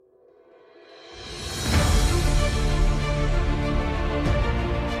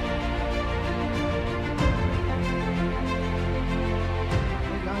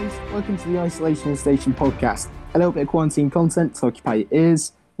welcome to the Isolation Station podcast. A little bit of quarantine content to occupy your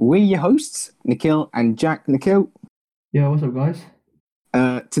ears. We're your hosts, Nikhil and Jack. Nikhil. Yeah, what's up, guys?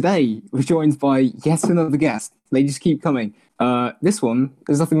 Today, we're joined by yet another guest. They just keep coming. This one,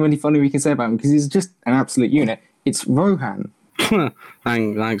 there's nothing really funny we can say about him because he's just an absolute unit. It's Rohan.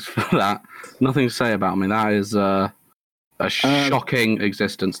 Thanks for that. Nothing to say about me. That is a shocking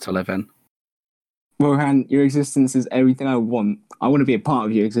existence to live in. Rohan, your existence is everything I want. I want to be a part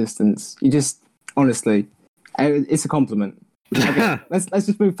of your existence. You just, honestly, it's a compliment. Okay, let's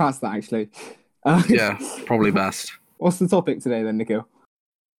just move past that, actually. Yeah, probably best. What's the topic today, then, Nikhil?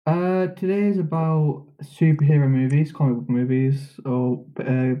 Today is about superhero movies, comic book movies, or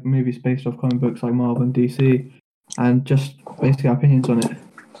movies based off comic books like Marvel and DC, and just basically our opinions on it.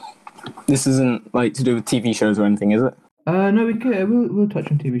 This isn't like to do with TV shows or anything, is it? No, we'll touch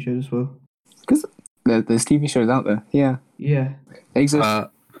on TV shows as well. Because there's TV shows out there, yeah. Yeah. They exist.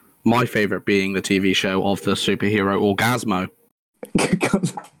 My favourite being the TV show of the superhero Orgasmo.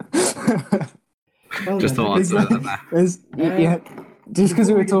 Well, Just thought I'd say that there. Yeah, just because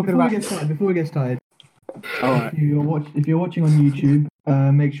we were talking about... Before we get started, All right. if you're watching on YouTube,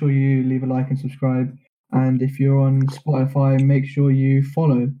 make sure you leave a like and subscribe. And if you're on Spotify, make sure you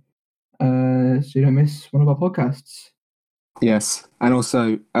follow, so you don't miss one of our podcasts. Yes, and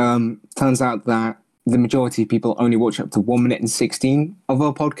also, turns out that the majority of people only watch up to 1 minute and 16 of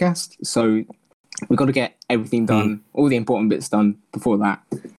our podcast, so we've got to get everything done, all the important bits done before that,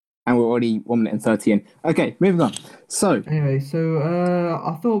 and we're already 1 minute and 30 in. Okay, moving on. So anyway,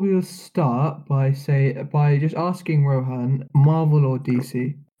 I thought we would start by just asking Rohan, Marvel or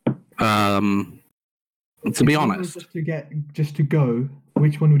DC? To be honest, just to go,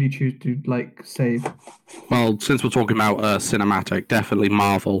 which one would you choose to save? well, since we're talking about cinematic, definitely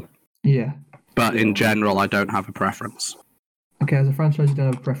Marvel. Yeah. But in general, I don't have a preference. Okay, as a franchise, you don't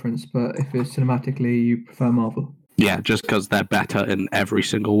have a preference, but if it's cinematically, you prefer Marvel. Yeah, just because they're better in every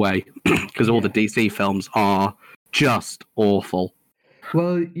single way. Because all the DC films are just awful.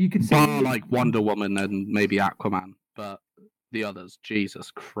 Well, you could say... Bar like Wonder Woman and maybe Aquaman, but the others, Jesus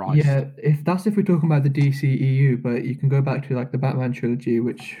Christ. Yeah, if we're talking about the DCEU, but you can go back to the Batman trilogy,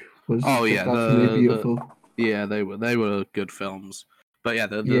 which was absolutely beautiful. They were good films. But yeah,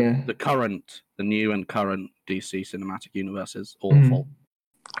 the new and current DC cinematic universe is awful.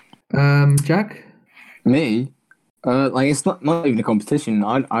 Jack? me, it's not even a competition.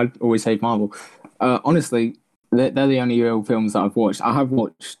 I'd always say Marvel. Honestly, they're the only real films that I've watched. I have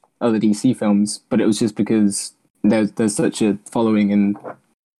watched other DC films, but it was just because there's such a following and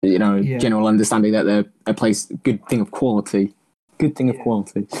general understanding that they're a good thing of quality. Good thing of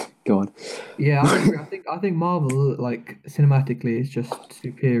quality. God. Yeah, I think Marvel cinematically is just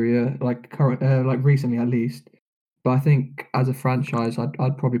superior. Recently at least. But I think as a franchise,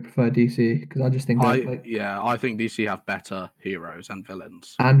 I'd probably prefer DC because I just think I think DC have better heroes and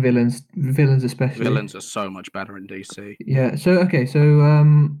villains. And villains especially. Villains are so much better in DC. Yeah. So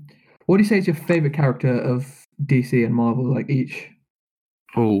what do you say is your favorite character of DC and Marvel, each?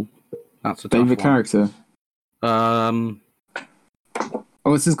 Oh, that's a tough favorite character.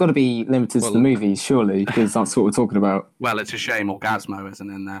 Oh, this has got to be limited to the movies, surely, because that's what we're talking about. Well, it's a shame Orgasmo isn't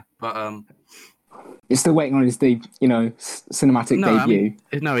in there, but you're still waiting on his cinematic debut.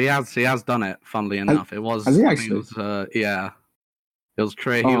 He has done it. Funnily enough, has he actually? He was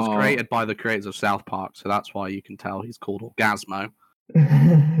created by the creators of South Park, so that's why you can tell he's called Orgasmo.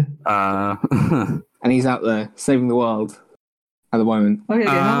 And he's out there saving the world at the moment. Okay,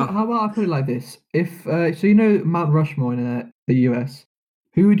 how about I put it like this? If Mount Rushmore in the US,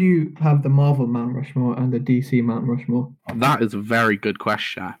 who would you have the Marvel Mount Rushmore and the DC Mount Rushmore? That is a very good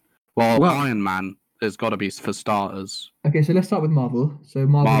question. Well, Iron Man has got to be for starters. Okay, so let's start with Marvel. So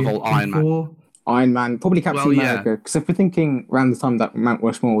Marvel Iron Man, probably Captain America. Because if we're thinking around the time that Mount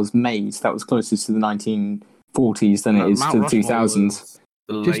Rushmore was made, that was closest to the 1940s than it is to the 2000s.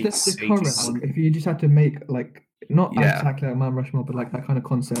 Just the current one. If you just had to make not exactly like Mount Rushmore, but that kind of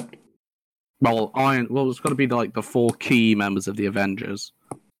concept. Well, it's got to be the four key members of the Avengers.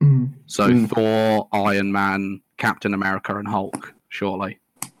 So Thor, Iron Man, Captain America, and Hulk, surely.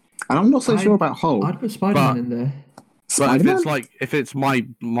 And I'm not so sure about Hulk. I'd put Spider-Man in there. But if it's my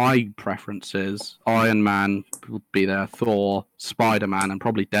preferences, Iron Man would be there, Thor, Spider-Man, and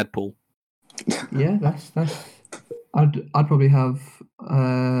probably Deadpool. Yeah, that's. I'd probably have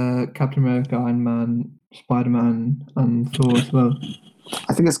Captain America, Iron Man, Spider-Man, and Thor as well.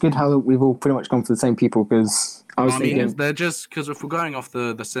 I think it's good how we've all pretty much gone for the same people because they're just because if we're going off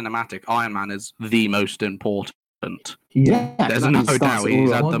the cinematic, Iron Man is the most important. Yeah, there's no doubt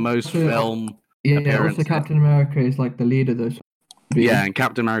he's had the most film. Yeah, also Captain America is the leader though. Yeah, and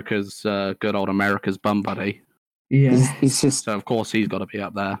Captain America's good old America's bum buddy. Yeah. He's just So of course he's got to be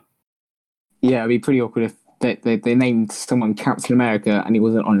up there. yeah. It'd be pretty awkward if they named someone Captain America and he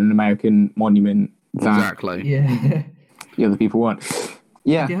wasn't on an American monument that Exactly. Yeah. the other people weren't.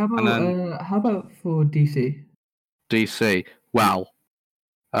 Yeah. Okay, how about for DC? DC. Well,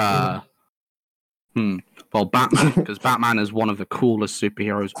 well, Batman, because Batman is one of the coolest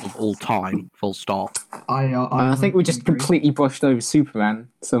superheroes of all time. Full stop. I think we just completely brushed over Superman.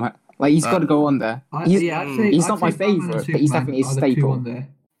 So like he's got to go on there. He's not my favorite, but he's definitely a staple.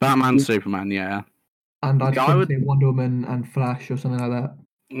 Batman, Superman, yeah. And I'd say Wonder Woman and Flash or something like that.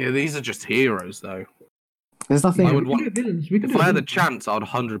 Yeah, these are just heroes, though. There's nothing. I would want. Villains. If I had a chance, I'd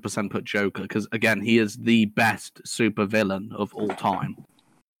 100% put Joker because again, he is the best super villain of all time.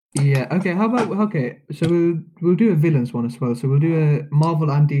 Yeah. Okay. So we'll do a villains one as well. So we'll do a Marvel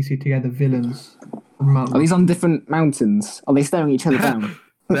and DC together villains. Are these on different mountains? Are they staring each other down?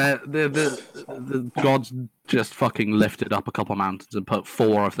 The gods just fucking lifted up a couple of mountains and put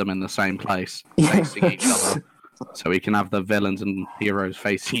 4 of them in the same place, facing each other, so we can have the villains and heroes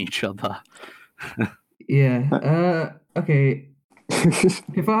facing each other. Yeah. Okay.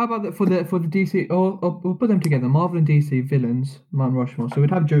 Okay. How about for the DC? We'll put them together. Marvel and DC villains, Mount Rushmore. So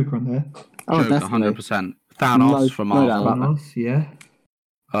we'd have Joker on there. Oh, Joker, 100%. Thanos for Marvel. Thanos, yeah.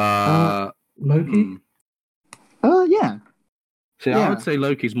 Loki. Yeah. See, I would say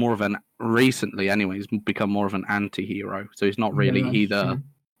Loki's more of recently anyway, he's become more of an anti-hero. So he's not really either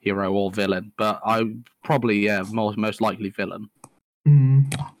hero or villain. But I probably, most likely villain.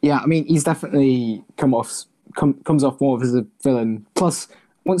 Mm. Yeah, I mean, he's definitely comes off more as a villain. Plus,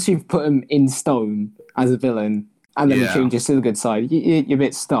 once you've put him in stone as a villain, and then he changes to the good side, you're a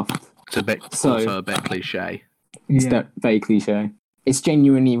bit stuffed. It's also a bit cliche. It's very cliche. It's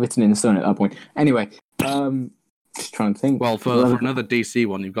genuinely written in stone at that point. Anyway, just trying to think. Well, for another DC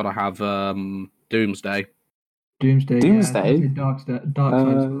one, you've got to have Doomsday. Doomsday. Yeah. Dark Side.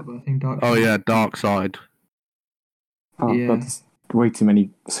 I think Dark Side. Oh yeah, Dark Side. Oh god, there's way too many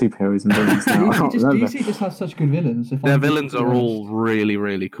superheroes and villains now. DC just has such good villains. Their villains are all really,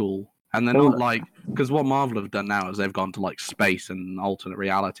 really cool. And they're not like, because what Marvel have done now is they've gone to like space and alternate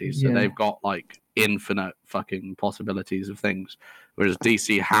realities. So they've got like infinite fucking possibilities of things. Whereas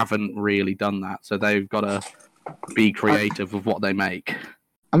DC haven't really done that. So they've got to be creative with what they make.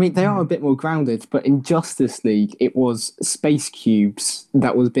 I mean, they are a bit more grounded, but in Justice League, it was space cubes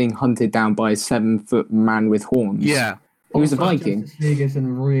that was being hunted down by a 7-foot man with horns. Yeah. He was a Viking. Justice League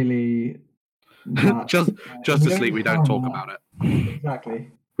isn't really... Justice League, we don't talk about it.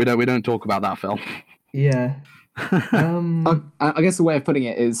 Exactly. We don't talk about that film. Yeah. I guess the way of putting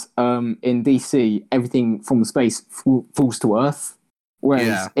it is, in DC, everything from space falls to Earth,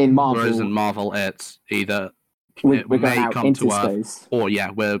 whereas in Marvel, it's either we're going out into space, or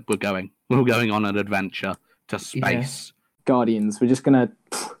we're going on an adventure to space. Guardians. We're just gonna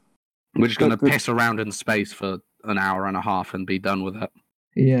piss around in space for an hour and a half and be done with it.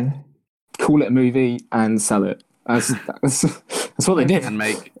 Yeah. Call it a movie and sell it. That's what they did. And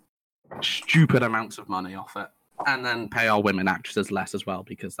make stupid amounts of money off it. And then pay our women actresses less as well,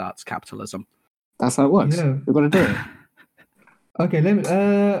 because that's capitalism. That's how it works. Yeah. We've got to do it. Okay, let me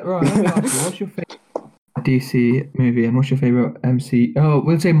ask you, what's your favorite DC movie and what's your favorite MC? Oh,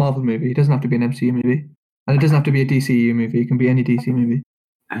 we'll say Marvel movie. It doesn't have to be an MCU movie. And it doesn't have to be a DCU movie. It can be any DC movie.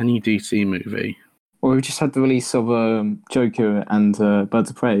 Any DC movie. Well, we just had the release of Joker and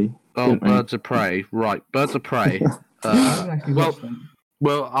Birds of Prey. Oh, Birds of Prey. Right, Birds of Prey.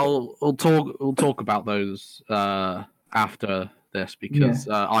 Well, we'll talk about those after this, because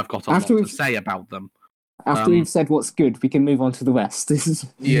I've got a lot to say about them. After we've said what's good, we can move on to the rest.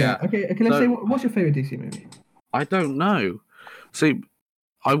 Yeah. Okay, let's say, what's your favorite DC movie? I don't know. See,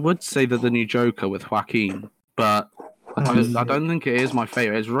 I would say that the new Joker with Joaquin, but I don't think it is my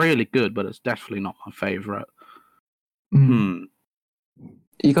favorite. It's really good, but it's definitely not my favorite. You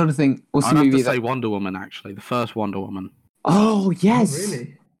got to think. What's the movie? I'd have to say Wonder Woman, actually, the first Wonder Woman. Oh yes,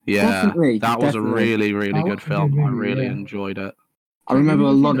 really? Yeah, definitely. That was a really, really good film. I really enjoyed it. I remember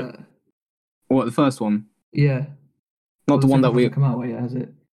a lot of. What, the first one? Yeah. Not the one that we come out yet, has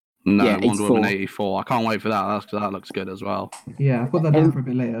it? No, yeah, Wonder Woman 84. I can't wait for that. That looks good as well. Yeah, I'll put that down for a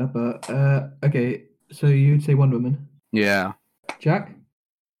bit later. But okay, so you'd say Wonder Woman? Yeah. Jack?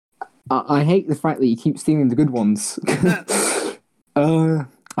 I hate the fact that you keep stealing the good ones. I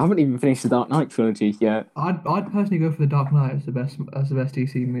haven't even finished the Dark Knight trilogy yet. I'd personally go for the Dark Knight as the best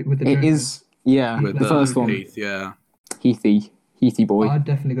DC movie with the Joker. It is, with the first one. Heath, yeah. Heathy boy. I'd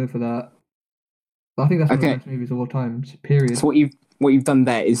definitely go for that. I think that's one of the best movies of all time. Period. So what you've done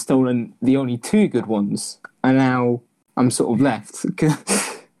there is stolen the only 2 good ones, and now I'm sort of left.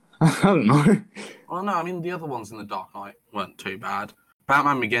 I don't know. Well, no, I mean, the other ones in The Dark Knight weren't too bad.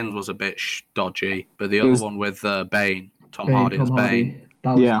 Batman Begins was a bit dodgy, but the other one with Bane, Tom Hardy as Bane,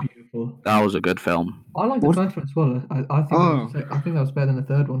 that was Yeah. beautiful. that was a good film. I like the What- first one as well. I think that was better than the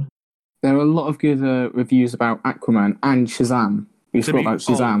third one. There were a lot of good reviews about Aquaman and Shazam. We forgot about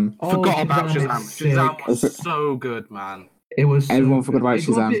Shazam. Forgot about Shazam Shazam. is sick. Shazam was so good, man. It was. Everyone so forgot good. about It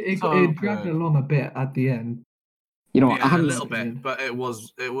got a Shazam. bit- It, So it dragged good. along a bit at the end. You know what? Yeah, I a haven't. little bit, but it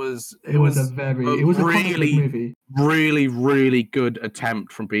was It was a comic book really, movie. really, really good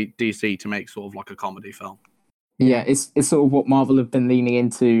attempt from DC to make sort of like a comedy film. Yeah, it's sort of what Marvel have been leaning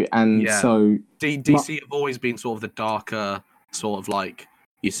into, and Yeah. so DC have always been sort of the darker sort of like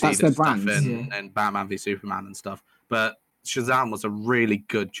you see That's this their stuff brand. in Batman v Superman and stuff. But Shazam was a really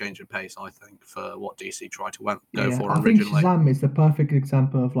good change of pace, I think, for what DC tried to go for I think originally. Shazam is the perfect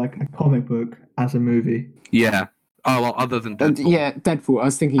example of like a comic book as a movie. Yeah. Oh, well, other than Deadpool. yeah, Deadpool. I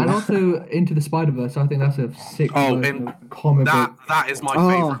was thinking. And also Into the Spider-Verse, I think that's a sick version of comic book. That is my Oh.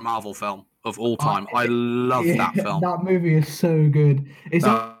 favorite Marvel film of all time. I love that film. That movie is so good.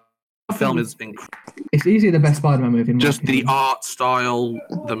 That film is incredible. It's easily the best Spider-Man movie. In my Just the opinion. art style,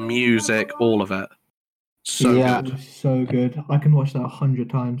 the music, all of it. So Yeah. good. It was so good. I can watch that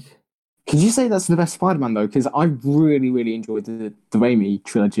 100 times. Could you say that's the best Spider-Man though? Because I really, really enjoyed the Raimi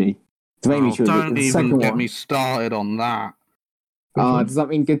trilogy. The Raimi trilogy. Don't the even second get one. me started on that. Does that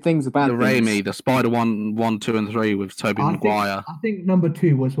mean good things or bad The things? Raimi, the Spider 1, 2, and 3 with Tobey Maguire. I think number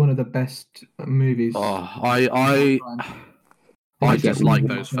 2 was one of the best movies. Oh, I I dislike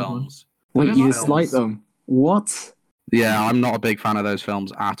get those films. Wait, Those you films- dislike them? What? Yeah, I'm not a big fan of those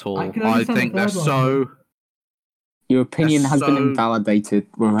films at all. I can I understand think the they're third one. so Your opinion has been so invalidated,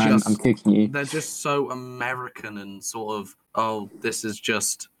 Rohan. just- I'm kicking you. they're just so American and sort of this is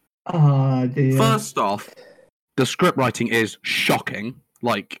just Ah, dear. first off, the script writing is shocking,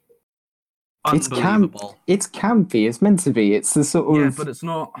 like It's unbelievable. It's campy. It's meant to be. It's the sort Yeah, of. but it's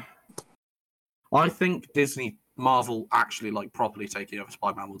not. I think Marvel actually like properly taking over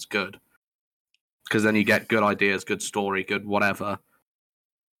Spider-Man was good, because then you get good ideas, good story, good whatever.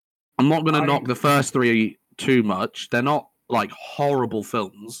 I'm not going to knock the first 3 too much. They're not like horrible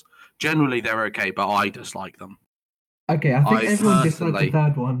films. Generally, they're okay, but I dislike them. Okay, I think I everyone disliked the personally-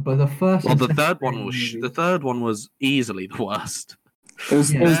 third one, but the first. Well, and the second third one were was movies. the third one was easily the worst. It was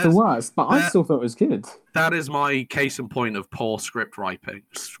the There's- worst, but I there- still thought it was good. That is my case in point of poor script writing.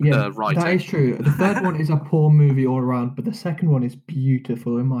 Yeah, writing. that is true. The third one is a poor movie all around, but the second one is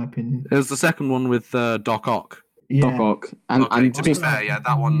beautiful, in my opinion. It was the second one with Doc Ock. Yeah, Doc Ock. And, Okay, and to be just fair, yeah,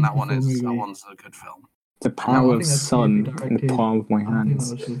 that one's movie. a good film. the I power think of that's sun beautifully in the directed. palm of my I think that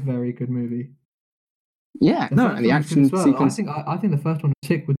hands. was a very good movie. Yeah, The no, first and the one was good action as well. sequence. I think the first one was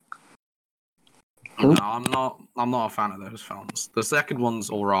sick with. Cool. No, I'm not a fan of those films. The second one's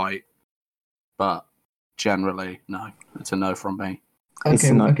all right, but generally, no, it's a no from me. It's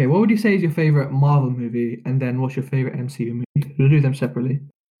Okay, not- okay. What would you say is your favorite Marvel movie, and then what's your favorite MCU movie? We'll do them separately.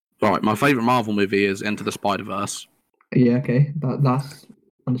 Right, my favorite Marvel movie is Into the Spider-Verse. Yeah, okay, that's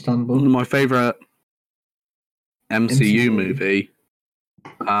understandable. My favorite MCU MCU. movie.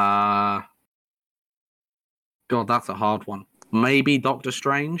 God, that's a hard one. Maybe Doctor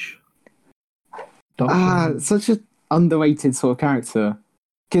Strange. Doctor- Such an underrated sort of character.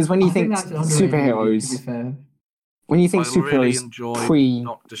 Because when you I think that's an underrated movie, to be superheroes, fair. when you think I really superheroes enjoy pre,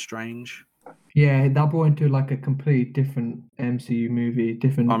 Doctor Strange. Yeah, that brought into like a complete different MCU movie,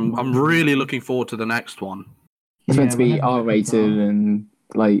 different. I'm really looking forward to the next one. it's meant to be whenever that R-rated comes out. and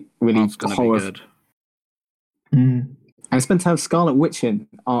like really That's going to be horror. good. Mm. And it's meant to have Scarlet Witch in.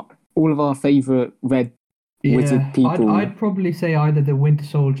 All of our favorite red. Wizard Yeah, people. I'd probably say either the Winter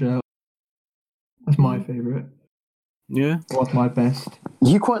Soldier. That's my favorite. Yeah. What's my best?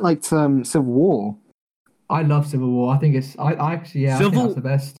 You quite liked Civil War. I love Civil War. I think it's. I actually, yeah, I think Civil- that's the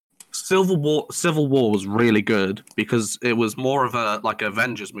best. Civil War was really good because it was more of a like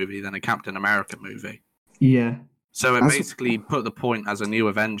Avengers movie than a Captain America movie. Yeah, So it That's- basically put the point as a new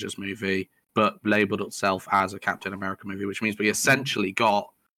Avengers movie, but labeled itself as a Captain America movie, which means we essentially got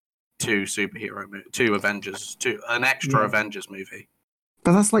two an extra Yeah. Avengers movie.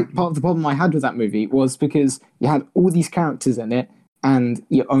 But that's like part of the problem I had with that movie was because you had all these characters in it, and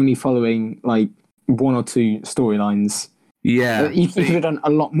you're only following like one or two storylines. Yeah. You could have done a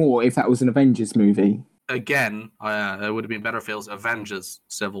lot more if that was an Avengers movie. Again, it would have been better if it was Avengers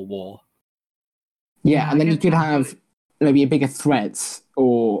Civil War. Yeah, Yeah, and then I you get could that, have maybe a bigger threat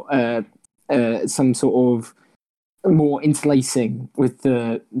or some sort of more interlacing with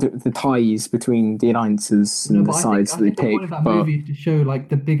the ties between the alliances and the sides that they the point pick. of that But movie is to show like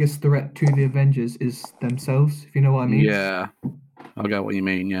the biggest threat to the Avengers is themselves. If you know what I mean. Yeah, I get what you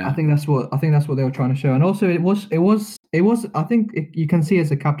mean. Yeah, I think that's what they were trying to show, and also it was. I think you can see it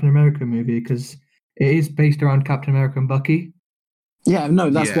as a Captain America movie because it is based around Captain America and Bucky. yeah, no,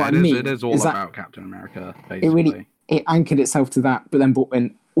 that's what I mean. It is all that about Captain America, it basically. it anchored itself to that, but then brought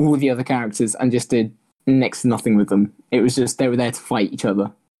in all the other characters and just did next to nothing with them. It was just they were there to fight each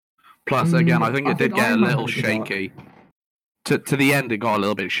other. Plus, again, I think I it did think get a Iron Man little had a good arc. shaky. To the end, it got a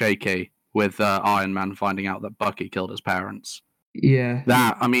little bit shaky with Iron Man finding out that Bucky killed his parents. Yeah.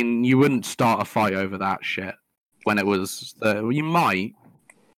 That, I mean, you wouldn't start a fight over that shit when it was. You might,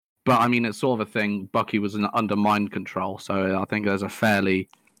 but I mean, it's sort of a thing. Bucky was under mind control, so I think there's a fairly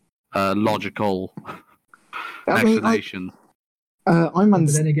logical explanation. Iron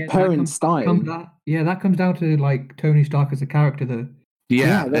Man's But then again, parents died. that comes down to like Tony Stark as a character, though.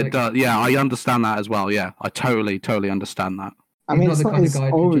 Yeah, Yeah, it does. Yeah, I understand that as well. Yeah, I totally understand that. I He's mean, not it's the not kind of his guy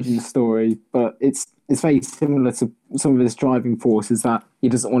to origin just- story, but it's very similar to some of his driving forces that he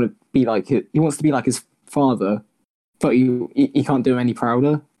doesn't want to be like he wants to be like his father, but he can't do him any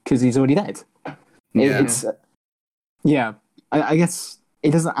prouder because he's already dead. Yeah. I guess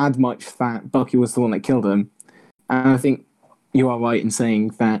it doesn't add much that Bucky was the one that killed him, and I think you are right in saying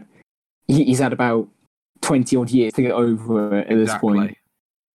that he's had about 20 odd years to get over it at this point.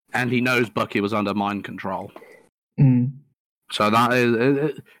 And he knows Bucky was under mind control. Mm. So that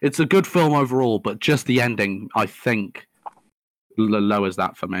is, it's a good film overall, but just the ending, I think, lowers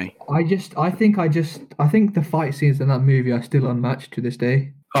that for me. I think the fight scenes in that movie are still unmatched to this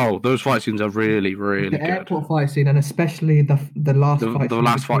day. Oh, those fight scenes are really, really The good. airport fight scene, and especially the last fight. The scene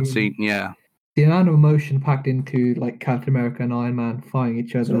last fight between- scene, yeah, The amount of emotion packed into like Captain America and Iron Man fighting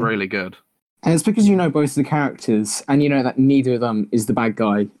each it's other. really good. And it's because you know both of the characters, and you know that neither of them is the bad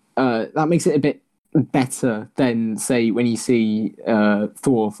guy. That makes it a bit better than, say, when you see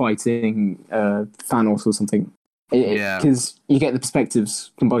Thor fighting Thanos or something. Yeah. Because you get the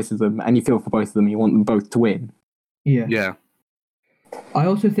perspectives from both of them, and you feel for both of them. You want them both to win. Yeah. Yeah, I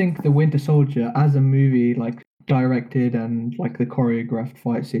also think the Winter Soldier as a movie, like directed and like the choreographed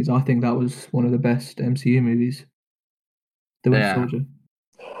fight scenes, I think that was one of the best MCU movies. The Winter Yeah. Soldier.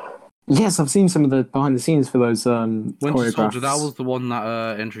 Yes, I've seen some of the behind the scenes for those Winter choreographs. Soldier, that was the one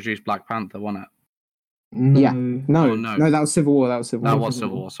that introduced Black Panther, wasn't it? No. Yeah. No, Oh, no. that was Civil War. That was Civil That War. was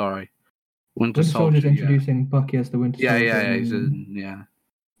Civil War. Sorry, Winter Winter Soldier's Soldier. Yeah, introducing Bucky as the Winter yeah, Soldier. yeah, and- yeah.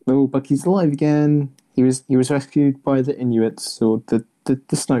 Oh, Bucky's alive again. He was rescued by the Inuits or the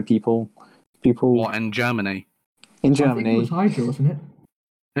Snow People. What, in Germany? In I think it Germany. was Hydra, wasn't it?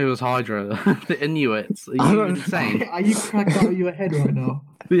 It was Hydra. The Inuits. Are I you don't- insane? Are you cracked out of your head right now?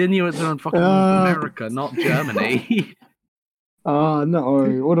 The Inuits are in fucking North America, not Germany. Oh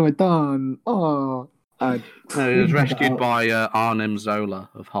no! What have I done? Oh, No, he was rescued by Arnim Zola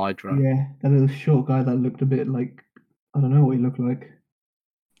of Hydra. Yeah, that little short guy that looked a bit like, I don't know what he looked like.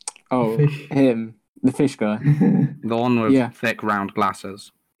 oh, Fish. him, the fish guy, The one with Yeah. thick round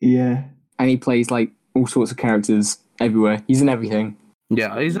glasses. Yeah. and he plays like all sorts of characters everywhere. He's in everything.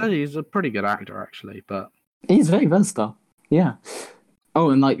 Yeah, he's a pretty good actor actually, but He's very versatile. Yeah. Oh,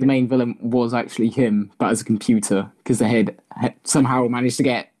 and like the main villain was actually him, but as a computer, because they had somehow managed to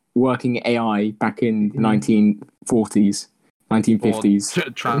get working AI back in the 1940s,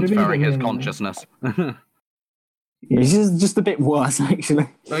 1950s. transferring his villain, consciousness. Which is just a bit worse, actually.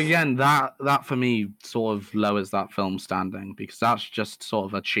 Again, that for me sort of lowers that film standing because that's just sort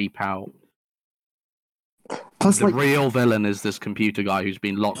of a cheap out. Plus, The like, real villain is this computer guy who's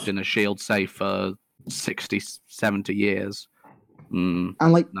been locked in a shield safe for 60, 70 years. and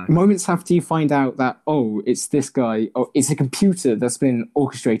like No. moments after you find out that, oh, it's this guy, or it's a computer that's been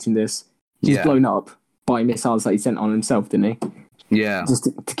orchestrating this, he's Yeah. blown up by missiles that he sent on himself, didn't he? Yeah, Just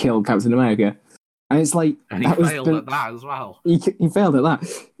to kill Captain America. And it's like, and he failed at that as well. He failed at that.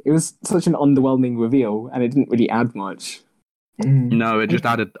 It was such an underwhelming reveal, and it didn't really add much. Mm. No, it just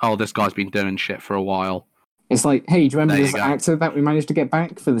added, oh, this guy's been doing shit for a while. It's like, hey, do you remember There this you go. actor that we managed to get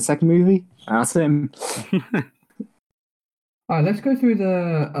back for the second movie? That's him. All right, let's go through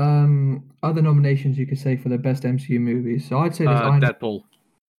the other nominations you could say for the best MCU movies. So I'd say there's Iron. Deadpool.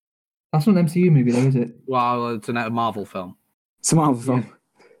 That's not an MCU movie, though, is it? Well, it's a Marvel film. It's a Marvel film.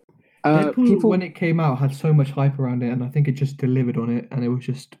 Deadpool, People, when it came out, had so much hype around it, and I think it just delivered on it, and it was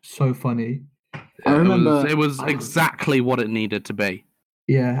just so funny. I remember It was exactly what it needed to be.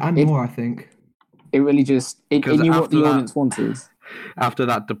 Yeah, and It- more, I think. it really just it 'Cause knew what after the that- audience wanted. After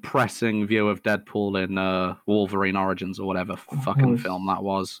that depressing view of Deadpool in Wolverine Origins or whatever fucking was- film that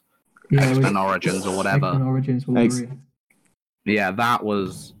was. X-Men Origins or whatever. X-Men Origins Wolverine. Yeah, that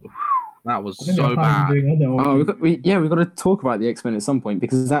was I think so they're planning on bad. doing other Oh, Origins. we've got to talk about the X-Men at some point,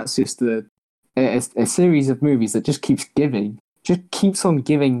 because that's just a series of movies that just keeps on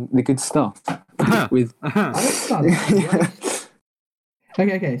giving the good stuff. With I don't understand.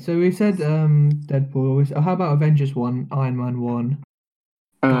 Okay. So we said Deadpool. How about Avengers 1, Iron Man 1,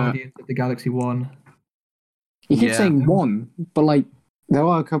 Guardians of the Galaxy 1? you keep saying one, but like there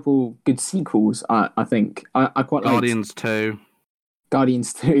are a couple good sequels. I think I quite like Guardians 2.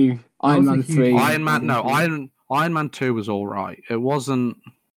 Guardians 2, Iron Man 3. Iron Man 2 was all right. It wasn't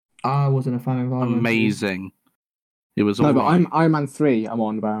I wasn't a fan of Iron Man 2. amazing. It was No, all but right. Iron Man 3 I'm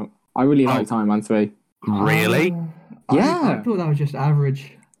on about. I really liked Iron Man 3. Really? Yeah. I thought that was just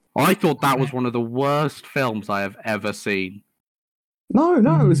average. I thought that was one of the worst films I have ever seen. No,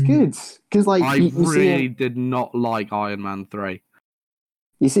 it was good. Because like I you see really did not like Iron Man 3.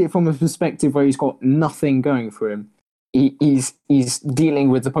 You see it from a perspective where he's got nothing going for him. He's dealing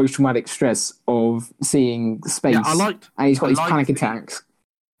with the post-traumatic stress of seeing space, and he's got these panic attacks.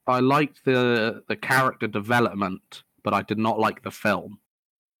 I liked the character development, but I did not like the film.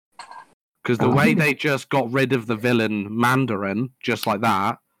 Because the way they just got rid of the villain Mandarin, just like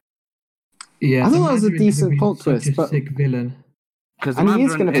that. Yeah, I thought that was a decent plot twist, but sick villain. Because and he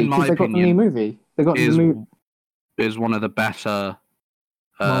is going to be, because they got the new movie. They got the new. Is one of the better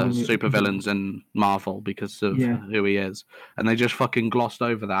supervillains in Marvel because of who he is, and they just fucking glossed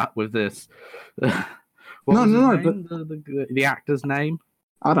over that with this. No, but the actor's name.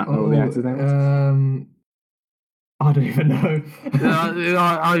 I don't know what the actor's name was. I don't even know.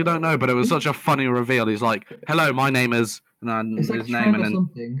 I don't know, but it was such a funny reveal. He's like, "Hello, my name is," and it's his like name, Trevor and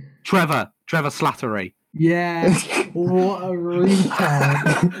something. Trevor Slattery. Yeah, what a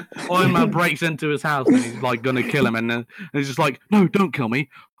retard. Iron Man breaks into his house and he's like gonna kill him, and he's just like, "No, don't kill me.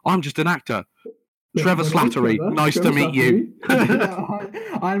 I'm just an actor." Trevor Slattery, nice to meet you.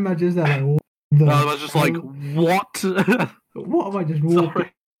 Iron Man just like, I was just like, what? What am I just walking?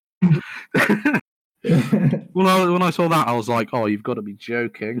 When I saw that, I was like, "Oh, you've got to be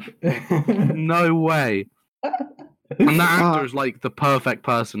joking! No way!" And that actor is like the perfect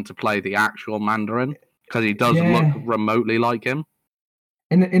person to play the actual Mandarin because he does look remotely like him.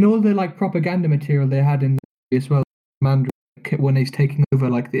 In all the like propaganda material they had in as well, Mandarin when he's taking over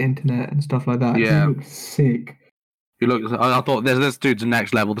like the internet and stuff like that. Yeah, he looks sick. I thought this dude's the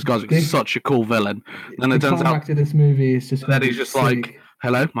next level. This guy's such a cool villain. And it turns out to this movie is just that he's just sick. Like,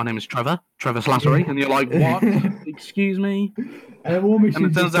 "Hello, my name is Trevor Slattery," and you're like, "What? Excuse me?" And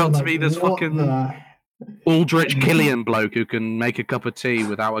it turns out to be this fucking Aldrich Killian bloke who can make a cup of tea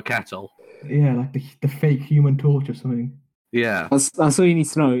without a kettle. Yeah, like the fake Human Torch or something. Yeah, that's all you need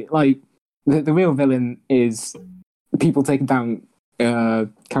to know. Like the real villain is people taking down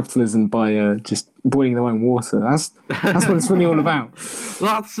capitalism by just boiling their own water. That's what it's really all about.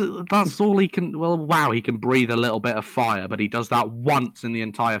 That's all he can. Well, wow, he can breathe a little bit of fire, but he does that once in the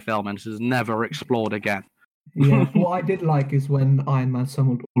entire film, and is never explored again. Yeah, what I did like is when Iron Man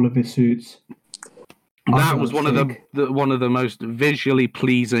summoned all of his suits. That was one of the most visually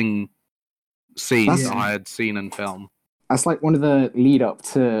pleasing scenes I had seen in film. That's like one of the lead up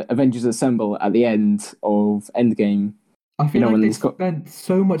to Avengers Assemble at the end of Endgame. I feel like they spent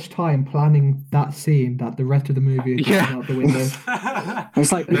so much time planning that scene that the rest of the movie is just out the window.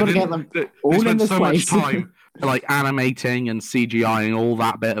 It's like, we've got to get them all in this so place. Much time like animating and CGIing all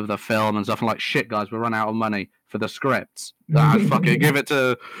that bit of the film and stuff. And like, shit, guys, we're running out of money for the scripts. Fuck it, give it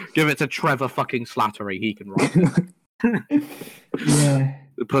to Trevor fucking Slattery. He can write. Yeah.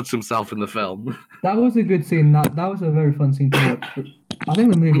 It puts himself in the film. That was a good scene. That was a very fun scene to watch. I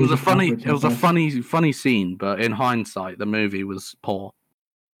think the movie was a funny scene, but in hindsight, the movie was poor.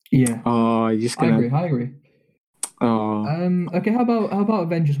 Yeah. Oh, I agree. Oh. Okay. How about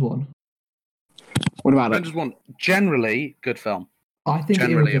Avengers 1? What about Avengers 1? Generally, good film. I think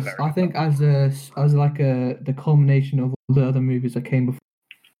I think as the culmination of all the other movies that came before.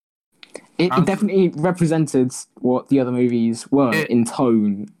 It definitely represented what the other movies were in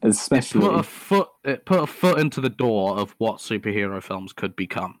tone, especially. It put a foot into the door of what superhero films could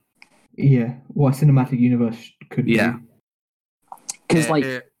become. Yeah, what a cinematic universe could be. Yeah, because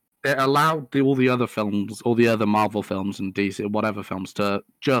it allowed all the other films, all the other Marvel films and DC, whatever films, to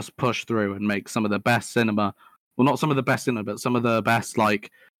just push through and make some of the best cinema. Well, not some of the best cinema, but some of the best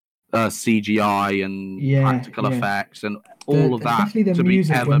CGI and practical effects and all of that. Especially the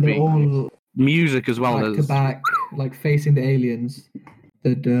music when they're all music as well back to back, like facing the aliens.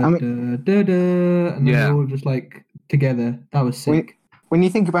 And they're all just like together. That was sick. When you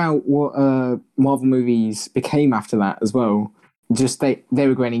think about what Marvel movies became after that as well, they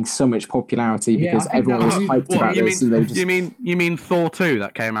were gaining so much popularity Yeah, because I think everyone was that was- hyped about you this. mean, And they just you mean Thor 2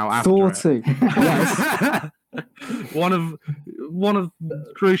 that came out after Thor it? 2. Yes. one of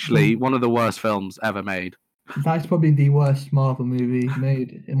crucially one of the worst films ever made. That's probably the worst Marvel movie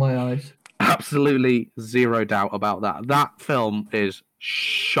made in my eyes. Absolutely zero doubt about that. That film is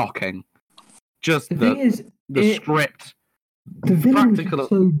shocking. Just The thing is, the script. the villain was practical- just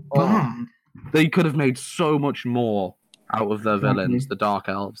so oh. bad. They could have made so much more out of their Exactly. villains, the Dark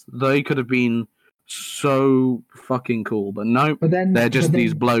Elves. They could have been so fucking cool, but no, But then they're just but then-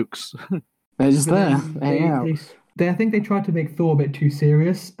 these blokes. They're just but there. then I think they tried to make Thor a bit too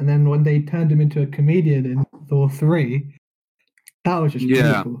serious, and then when they turned him into a comedian in Thor 3, that was just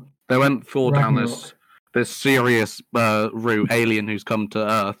Yeah. beautiful. They went Thor down Ragnarok. this serious route, alien who's come to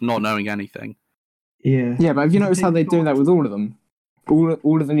Earth, not knowing anything. Yeah. Yeah, but have you noticed how They they're doing that with all of them?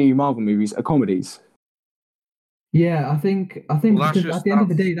 All of the new Marvel movies are comedies. Yeah, I think Well, that's because just- at the end of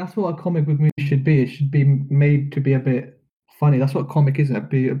the day, that's what a comic book movie should be. It should be made to be a bit funny. That's what comic is.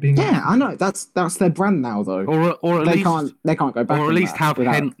 Being Yeah, I know. That's their brand now, though. Or at They least can't go back. or at on least that have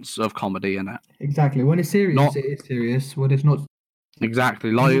without- hints of comedy in it. Exactly. When it's serious, Not- it is serious. When it's not, Exactly,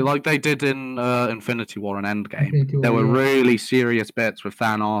 like they did in Infinity War and Endgame. Infinity War, There were yeah. really serious bits with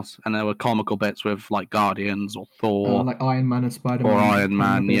Thanos, and there were comical bits with like Guardians or Thor. like Iron Man and Spider Man. Or Iron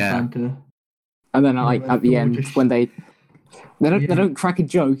Man, yeah. And then like when at the Thor end just- when they Yeah. don't crack a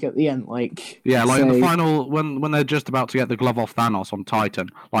joke at the end, like Yeah, like in the say- final when they're just about to get the glove off Thanos on Titan,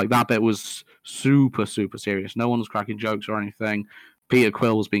 like that bit was super serious. No one was cracking jokes or anything. Peter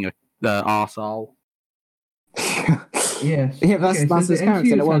Quill was being a arsehole. Yes. Yeah, that's Okay, so his the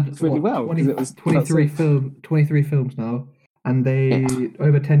character. And it MCU's worked had, really what, well. 20 'cause it was 23 films now, and they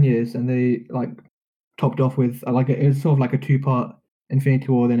over 10 years, and they like topped off with it's sort of like a 2-part Infinity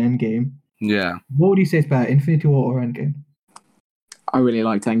War then Endgame. Yeah, What would you say is better, Infinity War or Endgame? I really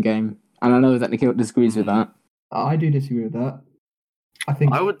liked Endgame, and I know that Nikhil disagrees with that. I do disagree with that. I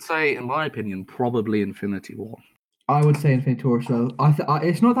think I would say, in my opinion, probably Infinity War. I would say Infinity War as well.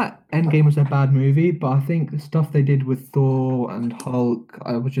 It's not that Endgame was a bad movie, but I think the stuff they did with Thor and Hulk,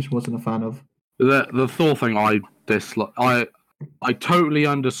 just wasn't a fan of. The Thor thing, I dislike. I totally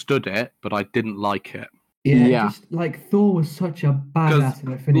understood it, but I didn't like it. Yeah. Just, like Thor was such a badass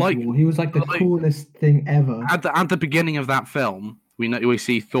in Infinity like- War. He was like the like- coolest thing ever. At the beginning of that film, we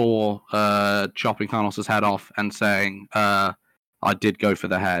see Thor chopping Thanos' head off and saying, "I did go for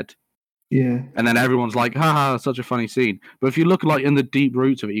the head," Yeah. and then everyone's like, "Haha, such a funny scene." But if you look like in the deep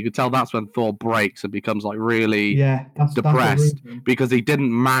roots of it, you could tell that's when Thor breaks and becomes like really Yeah, that's what depressed ruined him. because he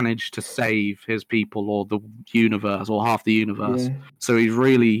didn't manage to save his people or the universe or half the universe. Yeah. So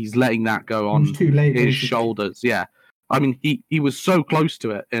he's letting that go It on was too late. his basically. shoulders. Yeah, I mean he was so close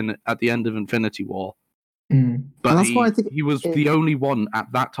to it at the end of Infinity War, Mm, but that's why I think he was it- the only one at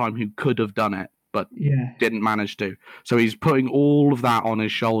that time who could have done it, but yeah. didn't manage to. So he's putting all of that on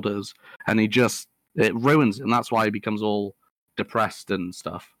his shoulders, and it ruins him. That's why he becomes all depressed and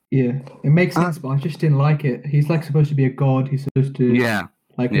stuff. Yeah. It makes sense, but I just didn't like it. He's like supposed to be a god. He's supposed to Yeah,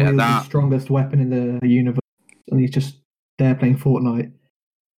 like yeah, wield the that- strongest weapon in the universe, and he's just there playing Fortnite.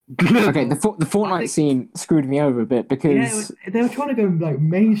 Okay, the Fortnite think- scene screwed me over a bit because They were trying to go like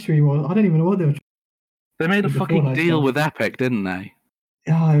mainstream, or I don't even know what they were. they made a The fucking Fortnite deal stuff. with Epic, didn't they?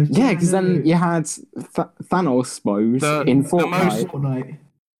 Oh, it was yeah, because then no. you had Thanos suppose The- in the Fortnite. most- Fortnite.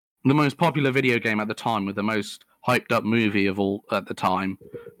 The most popular video game at the time with the most hyped up movie of all at the time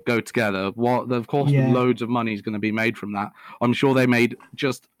go together. Of course, Yeah. loads of money is going to be made from that. I'm sure they made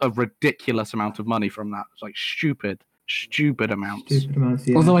just a ridiculous amount of money from that. It's like stupid amounts. Stupid amounts,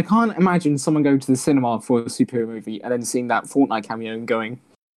 yeah. Although I can't imagine someone going to the cinema for a superhero movie and then seeing that Fortnite cameo and going,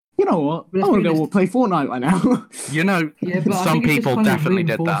 you know what, But I it's want to really go play Fortnite right now. You know, yeah, but I some think it's just people kind of definitely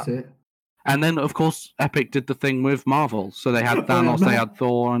did reinforce that. it. And then, of course, Epic did the thing with Marvel. So they had Oh, yeah, Thanos, no. they had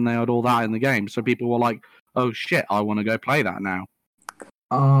Thor, and they had all that in the game. So people were like, "Oh shit, I want to go play that now."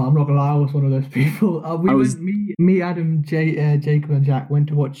 I'm not gonna lie, I was one of those people. I was- Me, Adam, Jacob, and Jack went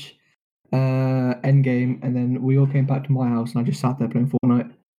to watch Endgame, and then we all came back to my house, and I just sat there playing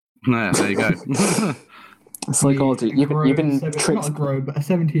Fortnite. Yeah, there you go. Psychology. Me, a You've been grown- tricked not a grown, but a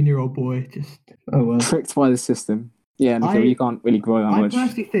 17-year-old boy. Just well. tricked by the system. Yeah, Nikhil, I- you can't really grow that I much.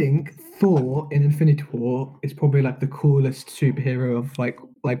 personally think Thor in Infinity War is probably like the coolest superhero of like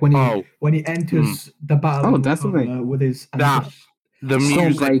when he Oh, when he enters the battle Oh, definitely. with his and That- just- the Stormbreaker.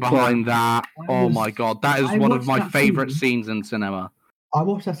 music behind that. I Oh was- my god, that is I one of watched my that favorite scene. scenes in cinema. I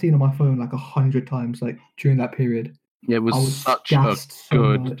watched that scene on my phone like 100 times, like during that period. It I was was such a gassed so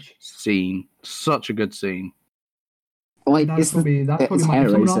good much. scene. Such a good scene. Like, That's it's probably it's my. If hair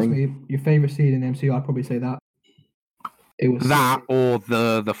someone asked raising. me your favorite scene in the MCU, I'd probably say that. It was That or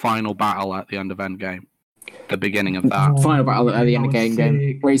the final battle at the end of Endgame. The beginning of that. Final battle at the end of that was Game,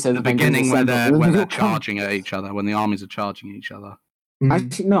 sick. where he says The beginning where Avengers they're Assemble. charging at each other, when the armies are charging each other.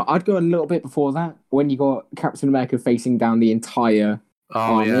 Actually, no, I'd go a little bit before that, when you got Captain America facing down the entire Oh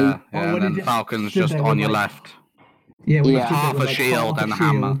army. yeah, Oh, and when he then just Falcon's stood just there on with, your like, left. Yeah, when Yeah. he stood there Half with, a like, shield half and a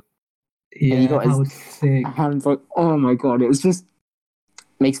shield. hammer. Yeah, you got that his- was sick. handbook. Oh my god, it was just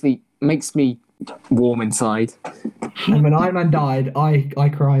makes me warm inside. And when Iron Man died, I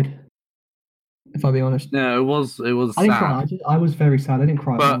cried. If I'm being honest, No, it was I didn't cry. sad. I was very sad. I didn't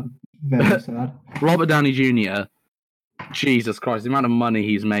cry. But- I was very sad. Robert Downey Jr. Jesus Christ, the amount of money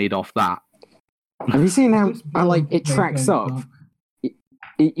he's made off that. Have you seen how Just like born it to tracks play up?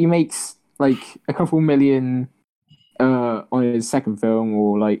 Tony He makes like a couple million on his second film,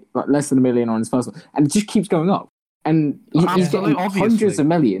 or like less than $1 million on his first one, and it just keeps going up. And he's Absolutely, getting obviously. hundreds of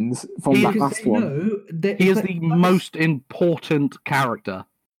millions from He that is- last one. He is the most important character.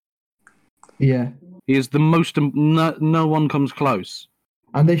 Yeah, He is the most. No one comes close.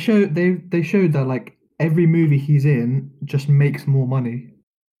 and they showed that like every movie he's in just makes more money.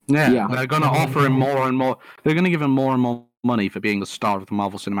 Yeah. They're going to offer him more and more. They're going to give him more and more money for being the star of the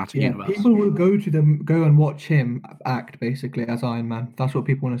Marvel Cinematic Yeah, Universe. people will go and watch him act basically as Iron Man. That's what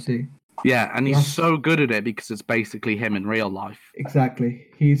people want to see. Yeah, and he's Yeah. so good at it because it's basically him in real life. Exactly.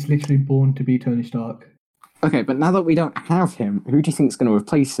 He's literally born to be Tony Stark. Okay, but now that we don't have him, who do you think is going to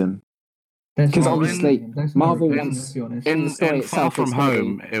replace him? There's 'Cause no obviously, reason. There's no Marvel reason, wants- let's be honest. In the story Far itself, From it's gonna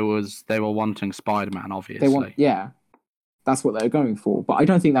Home, they were wanting Spider-Man, obviously. They want, that's what they're going for. But I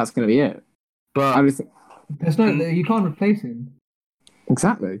don't think that's going to be it. but I would think There's no. You can't replace him.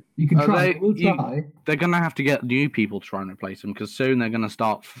 exactly. You can try. We'll you- try. they're going to have to get new people to try and replace him because soon they're going to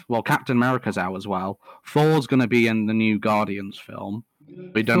start. Well, Captain America's out as well. Thor's going to be in the new Guardians film.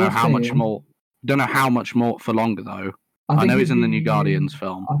 We don't know Thor's how much staying. more. Don't know how much more for longer though. I think know he's he'll in the be new Guardians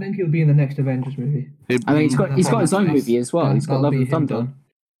film. I think he'll be in the next Avengers movie. I think he's got his own movie as well. He's got That'll Love be and him Thunder. done.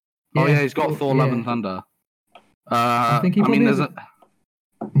 Oh yeah, he's got Thor- Thor: Love yeah. and Thunder. I think he I mean, probably there's has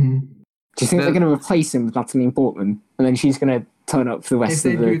a. Mm. Do you think they're going to replace him with Natalie Portman, and then she's going to turn up for the If rest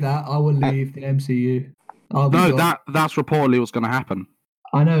they of the? do that, I will leave the MCU. I'll be No, gone. that's reportedly what's going to happen.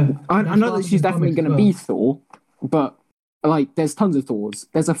 I know. I That's know what that she's I've been definitely going to told be as Thor, but like, there's tons of Thors.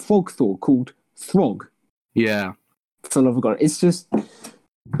 There's a frog Thor called Throg. Yeah. For the love of God, it's just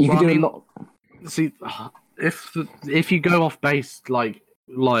you Well, can I do mean- a lot. See, if you go off base like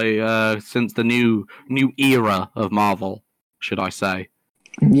since the new era of Marvel, should I say,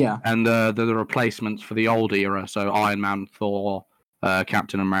 Yeah, and the replacements for the old era, so Iron Man, Thor,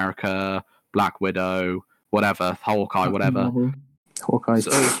 Captain America, Black Widow, whatever, Hawkeye, Captain whatever. Marvel. Hawkeye.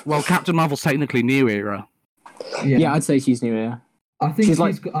 So, well, Captain Marvel's technically new era. Yeah, I'd say she's new. Yeah, I think she's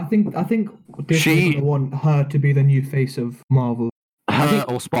like- I think Disney's gonna want her to be the new face of Marvel. Her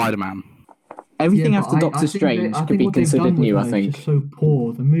or Spider-Man. everything Yeah, but after Doctor I think Strange I could think be what they've considered done with new. her I is think. just so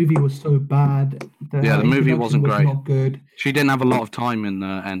poor. The movie was so bad. Yeah, the movie introduction wasn't was great. Not good. She didn't have a lot of time in the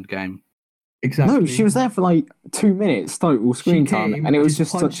Endgame. Exactly. No, she was there for like 2 minutes total screen time, came, and it was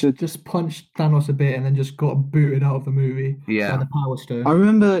just punched, such a. just punched Thanos a bit and then just got booted out of the movie by Yeah. the Power Stone. I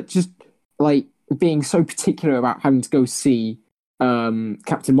remember just like being so particular about having to go see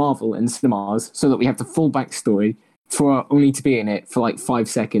Captain Marvel in cinemas so that we have the full backstory for her only to be in it for like 5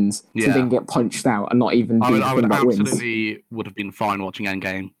 seconds to Yeah. then get punched out and not even I do would anything that wins. absolutely would have been fine watching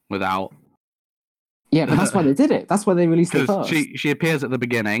Endgame without. Yeah, but that's why they did it. That's why they released it Because first. she appears at the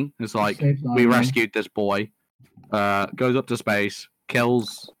beginning. It's like, Saves we Iron Man. rescued this boy, goes up to space,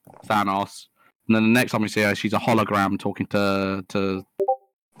 kills Thanos, and then the next time we see her, she's a hologram talking to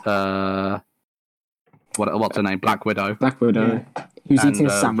what's her name, Black Widow, Black Widow, who's and eating a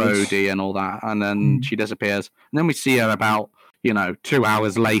sandwich. Rhodey and all that, and then Mm. she disappears, and then we see her about 2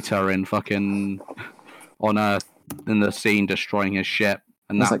 hours later in fucking on Earth in the scene destroying his ship,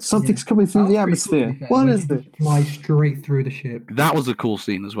 and It's that like something's coming through the That was pretty atmosphere. cool, to be fair, What when is she this? just flies straight through the ship. that was a cool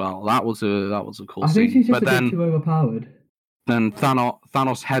scene as well. That was a cool I think scene. she's just But a then bit too overpowered. Then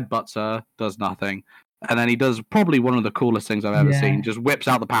Thanos headbutts her, does nothing, and then he does probably one of the coolest things I've ever Yeah. seen. Just whips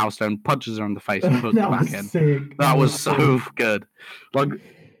out the Power Stone, punches her in the face, and puts her that back was in. sick. That was sick. so good. Like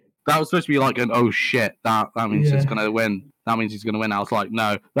that was supposed to be like an oh shit, that means it's Yeah. gonna win. That means he's gonna win. I was like,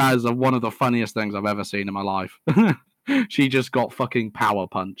 no, that is one of the funniest things I've ever seen in my life. She just got fucking power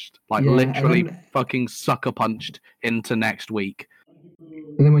punched, like Yeah, and literally then- fucking sucker punched into next week.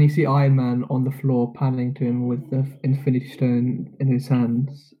 And then when you see Iron Man on the floor panning to him with the Infinity Stone in his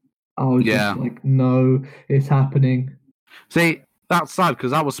hands, I was Yeah. just like, no, it's happening. See, that's sad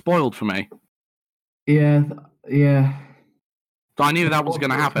because that was spoiled for me. Yeah, yeah. I knew that was going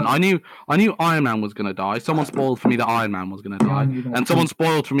to happen. I knew Iron Man was going to die. Someone spoiled for me that Iron Man was going to die, and someone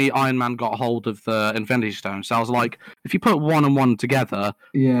spoiled for me Iron Man got hold of the Infinity Stones. So I was like, if you put one and one together,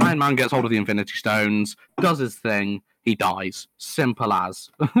 Iron Man gets hold of the Infinity Stones, does his thing, he dies. Simple as.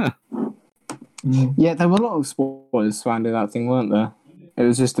 Yeah, there were a lot of spoilers surrounding that thing, weren't there? It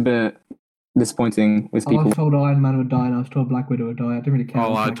was just a bit disappointing with I people. was told Iron Man would die, and I was told Black Widow would die. I didn't really care.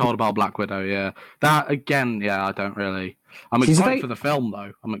 Oh, I told about Black Widow. Yeah, that again. Yeah, I don't really. I'm excited for the film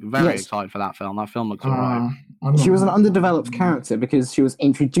though. I'm very excited for that film. That film looks alright. She was an underdeveloped character because she was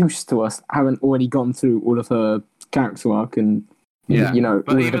introduced to us, haven't already gone through all of her character arc and all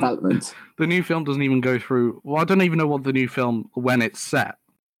the development. The new film doesn't even go through. Well, I don't even know what the new film when it's set.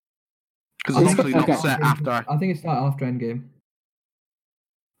 Because it's obviously not set after. I think it's set after Endgame.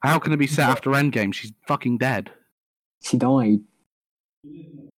 How can it be set after Endgame? She's fucking dead. She died.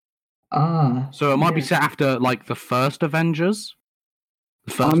 So it might be set after like the first Avengers?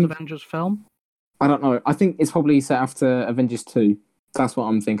 The first Avengers film? I don't know. I think it's probably set after Avengers 2. That's what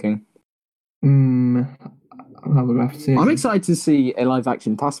I'm thinking. I would have to see. I'm excited to see a live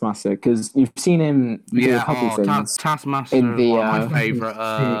action Taskmaster because you've seen him do a couple things. Taskmaster is one of my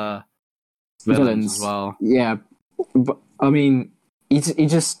favourite villains as well. Yeah. But I mean he's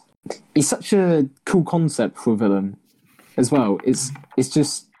such a cool concept for a villain as well. It's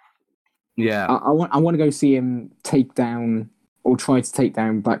just I want to go see him take down or try to take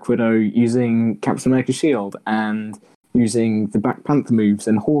down Black Widow using Captain America's shield and using the Black Panther moves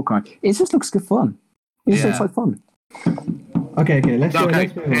and Hawkeye. It just looks good fun. It just looks like fun. Okay, let's go.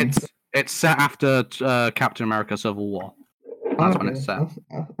 It's set after Captain America Civil War. That's when it's set.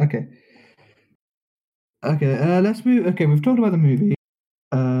 Okay, let's move. Okay, we've talked about the movie.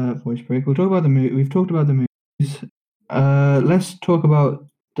 Voice break. We'll talk about the movie. We've talked about the movies. Let's talk about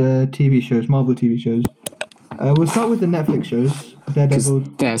the TV shows, Marvel TV shows. We'll start with the Netflix shows. Daredevil.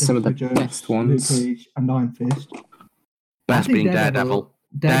 They're some of the best ones. Luke Cage and Iron Fist. Best being Daredevil.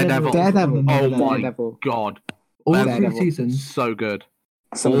 Daredevil. Oh my god. All 3 seasons. So good.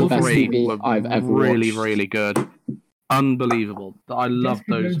 Some of the best TV I've ever watched. Really, really good. Unbelievable. I love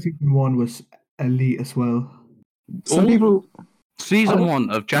those. Season 1 was elite as well. Season 1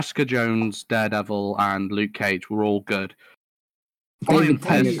 of Jessica Jones, Daredevil, and Luke Cage were all good. David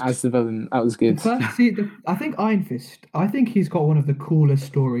Tennant as the villain, that was good. I think Iron Fist. I think he's got one of the coolest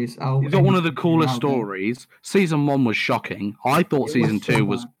stories out. He's got one of the coolest stories. Season 1 was shocking. I thought Season 2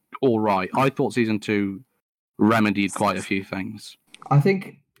 was all right. I thought Season 2 remedied quite a few things. I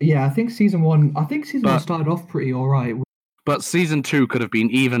think Season 1. I think Season 1 started off pretty all right. But Season 2 could have been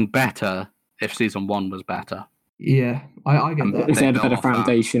even better if Season 1 was better. Yeah, I get that. If they had a better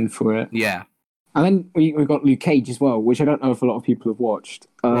foundation for it. Yeah. And then we got Luke Cage as well, which I don't know if a lot of people have watched.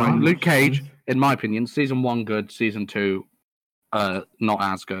 Right, Luke Cage, in my opinion, Season 1 good, Season 2 not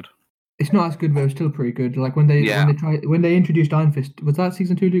as good. It's not as good, but it was still pretty good. Like when they introduced Iron Fist, was that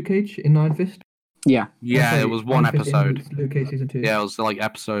Season 2 Luke Cage in Iron Fist? Yeah. Yeah, it was one episode. Luke Cage Season 2. Yeah, it was like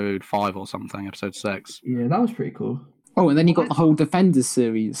episode 5 or something, episode 6. Yeah, that was pretty cool. Oh, and then you got the whole Defenders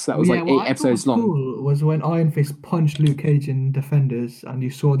series. That was 8 episodes long. Cool was when Iron Fist punched Luke Cage in Defenders, and you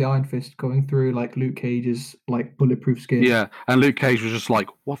saw the Iron Fist going through like Luke Cage's like bulletproof skin. Yeah, and Luke Cage was just like,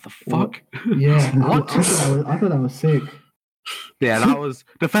 "What the fuck?" Yeah, what? I thought that was sick. Yeah, that was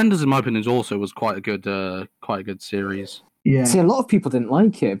Defenders. In my opinion, also was quite a good series. Yeah. See, a lot of people didn't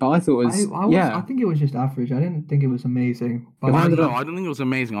like it, but I thought it was. I think it was just average. I didn't think it was amazing. But I don't think it was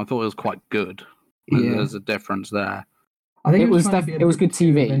amazing. I thought it was quite good. Yeah. There's a difference there. I think it was good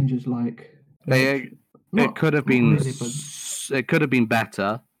TV. Avengers like. It could have been. Really, it could have been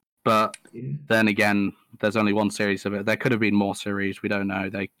better, but then again, there's only one series of it. There could have been more series. We don't know.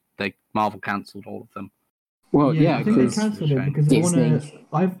 They Marvel cancelled all of them. Well, I think they cancelled it because they want to.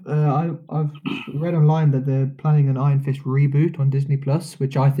 I've read online that they're planning an Iron Fist reboot on Disney Plus,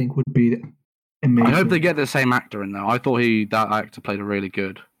 which I think would be amazing. I hope they get the same actor in there. I thought that actor played a really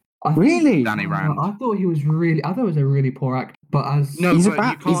good. Really? Danny Rand. I thought he was really. I thought he was a really poor actor, but he's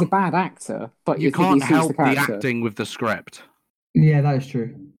a bad actor. But you can't help the acting with the script. Yeah, that is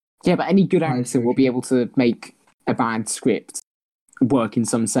true. Yeah, but any good actor will be able to make a bad script work in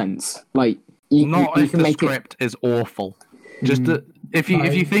some sense. Like if the script is awful. Just if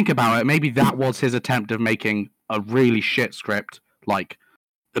you think about it, maybe that was his attempt of making a really shit script like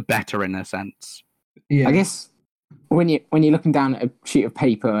better in a sense. Yeah, I guess. When you're looking down at a sheet of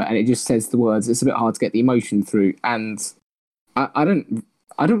paper and it just says the words, it's a bit hard to get the emotion through. And I don't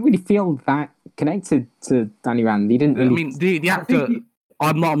really feel that connected to Danny Rand. He didn't. Really... I mean, the actor.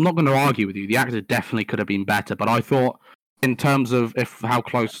 I'm not going to argue with you. The actor definitely could have been better, but I thought in terms of how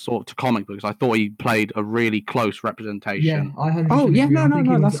close sort of to comic books, I thought he played a really close representation. Yeah, I 100% Oh, yeah, agree. no, I no, think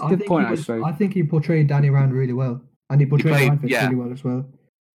no, he that's was, a I good think point, he was, actually. I think he portrayed Danny Rand really well, and he portrayed played- Iron Fist yeah. really well as well.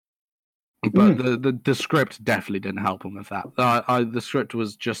 But the script definitely didn't help him with that. The script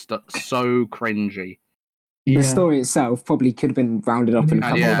was just so cringy. Yeah. The story itself probably could have been rounded up in a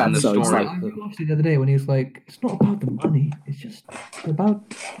couple yeah, of and the episodes. story- Like, I watched it the other day when he was like, "It's not about the money. It's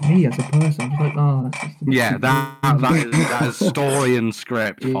about me as a person." I'm just like, "Oh, that's just a bit Yeah, too that is story and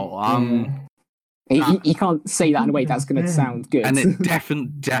script fault. he can't say that in a way that's going to sound good. And it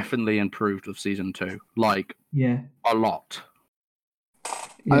definitely improved with season 2, like yeah, a lot.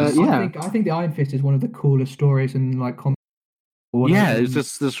 yeah. I think the Iron Fist is one of the coolest stories in like comic. Yeah,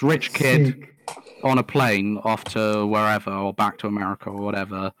 it's this rich kid Sick. on a plane off to wherever or back to America or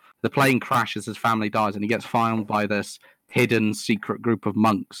whatever. The plane crashes, his family dies, and he gets found by this hidden secret group of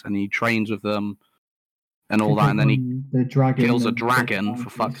monks, and he trains with them and all that, and then he the dragon kills a and dragon, the for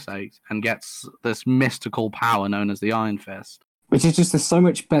fuck's sake, and gets this mystical power known as the Iron Fist. Which is just a so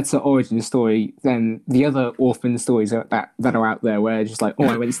much better origin story than the other orphan stories that are out there, where it's just like, oh,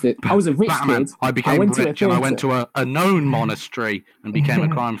 I was a rich Batman, kid. I became went to a rich, and I went theatre." to a known monastery and became a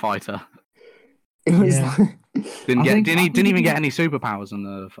crime fighter. It was Yeah. like, Didn't even get any superpowers in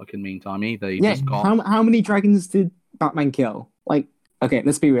the fucking meantime either. He yeah. just got How many dragons did Batman kill? Like, okay,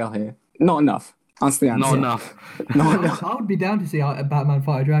 let's be real here. Not enough. That's the answer. not enough. Not enough. I would be down to see a Batman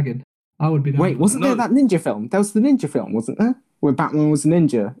fight a dragon. I would be down. Wait, wasn't there that ninja film? That was the ninja film, wasn't there? Where Batman was a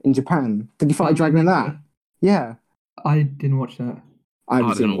ninja in Japan. Did he fight a dragon in that? Yeah. I didn't watch that. I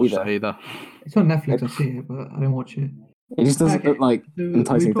haven't seen didn't it watch either. that either. It's on Netflix. I see it, but I didn't watch it. It just doesn't Okay, look like So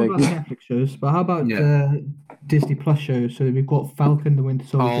enticing we talked thing. about Netflix shows, but how about Yeah. Disney Plus shows? So we've got Falcon the Winter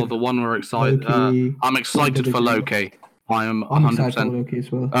Soldier. Oh, the one we're excited. Loki, I'm excited for WandaVision. Loki. I am I'm excited for 100%. Loki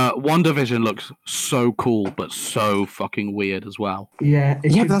as well. WandaVision looks so cool, but so fucking weird as well. Yeah,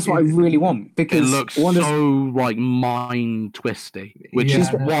 Yeah, but that's what I really want It because looks Wanda's- so like mind twisty, which is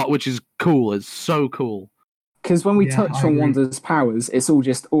Yeah. which is cool. It's so cool. Because when we Yeah, touch I on agree. Wanda's powers, it's all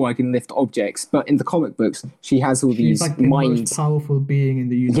just, oh, I can lift objects. But in the comic books, she has all She's these like the minds. most powerful being in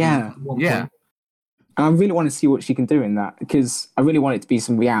the universe. Yeah. at one Yeah. point. And I really want to see what she can do in that because I really want it to be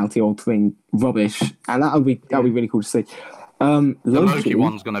some reality-altering rubbish, and that'll be really cool to see. The Loki Loki,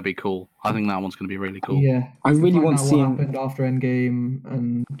 one's gonna be cool. I think that one's gonna be really cool. Yeah, I really find want out to see what him. happened after Endgame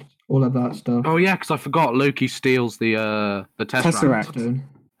and all of that stuff. Oh yeah, because I forgot Loki steals the Tesseract, Tesseract. Stone.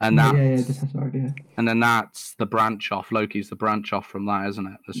 and yeah, that the Tesseract, yeah. and then that's the branch off. Loki's the branch off from that, isn't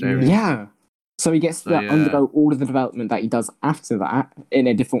it? The series. Yeah. So he gets to So, yeah. undergo all of the development that he does after that in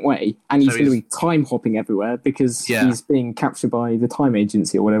a different way, and he's So going to be time hopping everywhere because Yeah. he's being captured by the time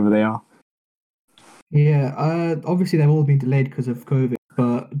agency or whatever they are. Yeah, obviously they've all been delayed because of COVID,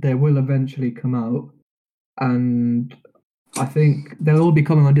 but they will eventually come out, and I think they'll all be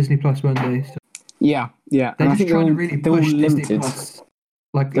coming on Disney Plus one day. So Yeah, yeah. they're And I just think trying to really they're all push Disney limited. Plus.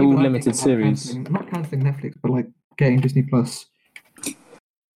 Like They're all even I limited think about series. not cancelling Netflix, but like getting Disney Plus.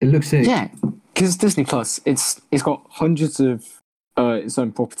 It looks sick. Yeah, because Disney Plus, it's got hundreds of its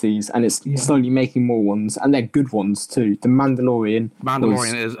own properties, and it's Yeah. slowly making more ones, and they're good ones too. The Mandalorian.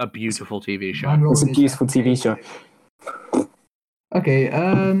 Mandalorian is a beautiful TV show. Mandalorian It's a is beautiful TV definitely- show.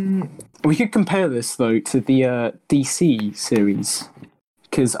 Okay. We could compare this though to the DC series,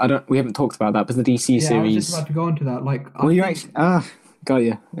 because we haven't talked about that, but the DC Yeah, I was series. just about to go on to that. Like, I Well, you think- actually got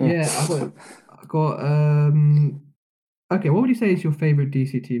you. Yeah, I got. Okay, what would you say is your favorite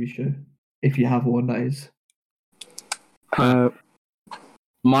DC TV show, if you have one? That is.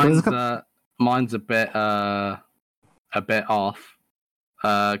 Mine's There's mine's a bit off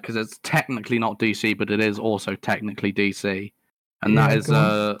because it's technically not DC, but it is also technically DC, and that Yeah, is go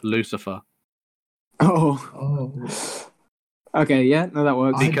on. Lucifer. Oh, Oh, okay, yeah, no, that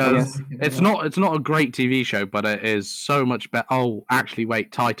works. Because yes. it's not a great TV show, but it is so much better. Oh, actually,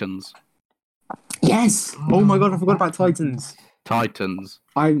 wait, Titans. Yes. Oh my god, I forgot about Titans. Titans.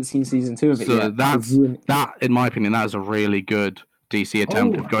 I haven't seen season 2 of it So yet. that's- I've really- That, in my opinion, that is a really good DC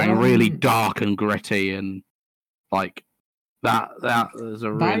attempt Oh, of going really um, dark and gritty and like that. That is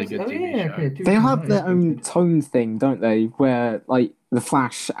a really good TV show. Okay, They have their own tone thing, don't they? Where like the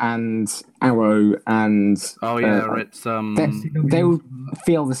Flash and Arrow and Oh yeah, uh, it's they all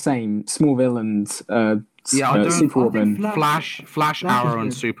feel the same. Smallville and Yeah, I don't- Superwoman, Flash, Arrow,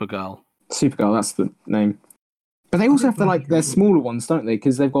 and Supergirl. Supergirl. That's the name. But they also think have Flash is their really smaller ones, don't they?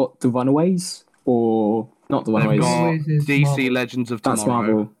 Because they've got the Runaways, or not the They've Runaways. got Runaways is DC Marvel. Legends of That's Tomorrow.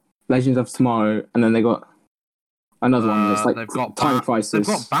 Marvel. Legends of Tomorrow, and then they got another one that's like They've got Time Crisis.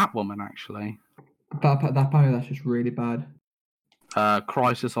 They've got Batwoman actually. Apparently, that's just really bad.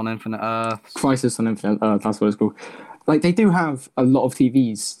 Crisis on Infinite Earths. Crisis on Infinite Earth, that's what it's called. like they do have a lot of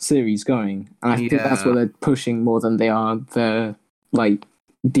TV series going, and I think that's what they're pushing more than they are the like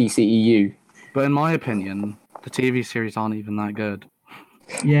DCEU. But in my opinion, the TV series aren't even that good.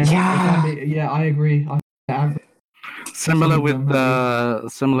 Yeah, I agree. Similar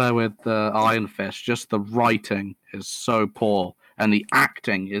with Iron Fist, just the writing is so poor and the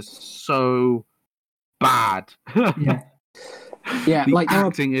acting is so bad. Yeah. The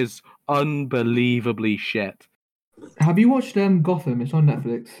acting is unbelievably shit. Have you watched Gotham? It's on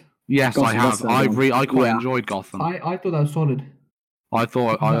Netflix. Yes, Gotham, I have. I quite enjoyed Gotham. I thought that was solid. I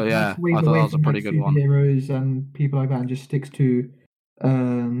thought that was a pretty good one. Superheroes and people like that, and just sticks to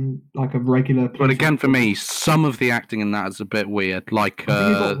like a regular. But again, for me, some of the acting in that is a bit weird. Like I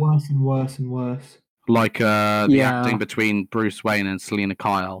think it got worse and worse and worse. Like the acting between Bruce Wayne and Selena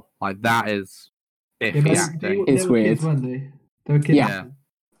Kyle, like that is iffy acting. It's weird. Kids, weren't they? They were kids. Yeah.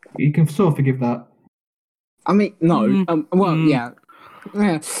 You can sort of forgive that. I mean, no. Yeah.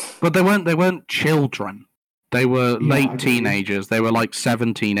 But they weren't children. They were late teenagers. They were like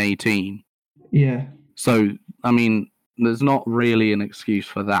 17, 18. Yeah. So, I mean, there's not really an excuse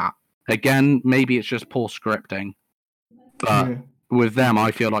for that. Again, maybe it's just poor scripting. But with them,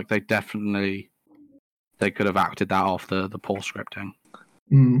 I feel like they could have acted that off the poor scripting.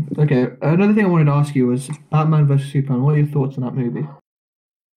 Okay. Another thing I wanted to ask you was Batman vs Superman. What are your thoughts on that movie?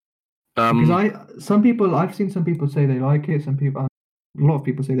 Because I've seen some people say they like it. A lot of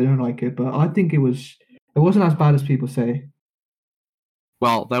people say they don't like it. But I think it wasn't as bad as people say.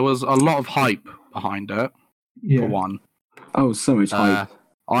 Well, there was a lot of hype behind it. For one. Oh, so much hype.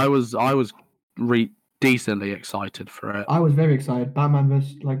 I was decently excited for it. I was very excited. Batman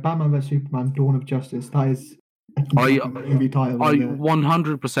vs Superman: Dawn of Justice. That is movie title. I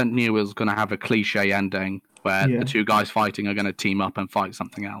 100% knew it was going to have a cliche ending where the two guys fighting are going to team up and fight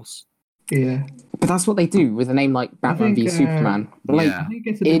something else. Yeah, but that's what they do with a name like Batman v Superman. Like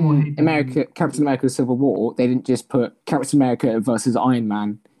in Captain America: Civil War, they didn't just put Captain America versus Iron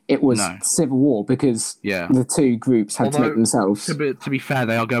Man. It was Civil War because the two groups had to make themselves. To be fair,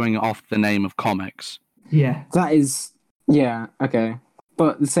 they are going off the name of comics. Yeah, that is okay.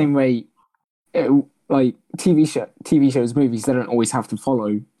 But the same way, like TV shows, movies, they don't always have to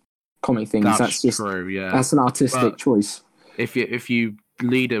follow comic things. That's just true. Yeah, that's an artistic choice. If you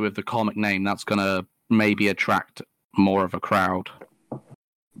lead it with the comic name, that's gonna maybe attract more of a crowd.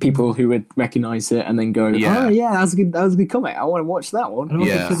 People who would recognize it and then go, oh yeah, that was a good comic. I want to watch that one. And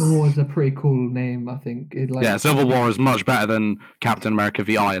also Civil War is a pretty cool name, I think. Civil War is much better than Captain America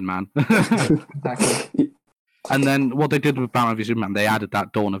v Iron Man. Exactly. And then what they did with Batman v Superman, they added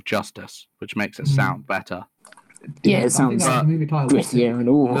that Dawn of Justice, which makes it sound better. Yeah, it sounds grittier and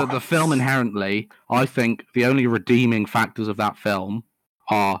all. The film inherently, I think the only redeeming factors of that film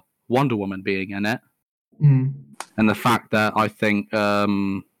are Wonder Woman being in it, and the fact that I think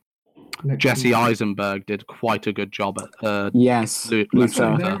Jesse Eisenberg did quite a good job at Luthor.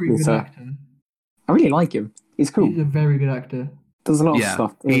 I really like him. He's cool. He's a very good actor. Does a lot of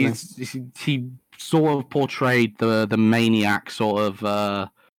stuff. He sort of portrayed the maniac sort of. I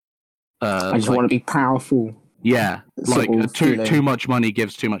just want to be powerful. Yeah, like too much money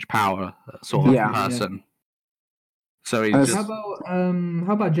gives too much power sort of person. Yeah. So he's how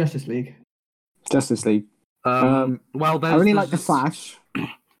about Justice League? Justice League. Well, I really like the Flash.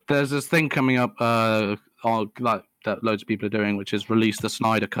 There's this thing coming up, like that loads of people are doing, which is release the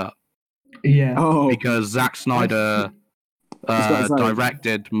Snyder Cut. Yeah. Oh. Because Zack Snyder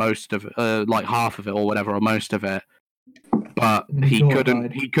directed most of it, like half of it or whatever, or most of it, but he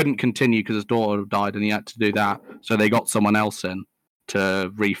couldn't continue because his daughter died, and he had to do that. So they got someone else in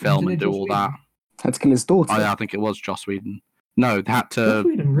to refilm and do all that. Had to kill his daughter. I think it was Joss Whedon. No, they had to. Joss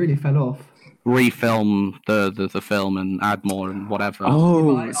Whedon really fell off. Refilm the film and add more and whatever.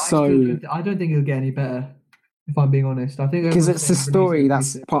 Oh, I don't think it'll get any better. If I'm being honest, I think because it's the story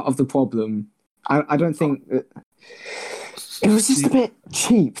that's part of the problem. I don't think it was just a bit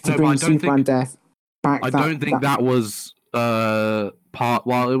cheap to bring Superman death back. I don't think that was part.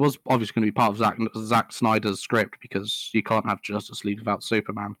 Well, it was obviously going to be part of Zack Snyder's script because you can't have Justice League without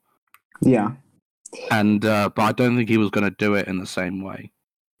Superman. Yeah, and but I don't think he was going to do it in the same way.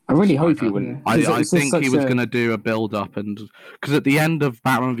 I really hope he wouldn't. I think he was going to do a build-up, and because at the end of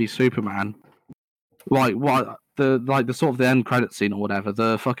Batman v Superman, the sort of the end credit scene or whatever,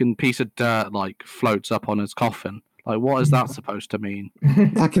 the fucking piece of dirt like floats up on his coffin. Like, what is that supposed to mean?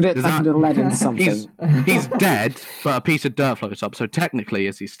 That could have led into something. He's dead, but a piece of dirt floats up. So technically,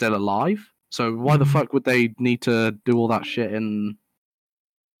 is he still alive? So why the fuck would they need to do all that shit in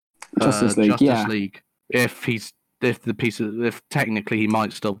Justice League? If technically he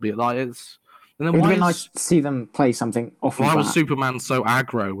might still be like, there's And It then would why, have been nice to see them play something off of why that. was Superman so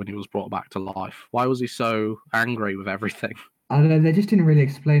aggro when he was brought back to life? Why was he so angry with everything? I don't know, they just didn't really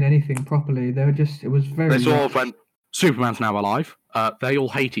explain anything properly. They were just, it was very. They sort of rushed. went, Superman's now alive. They all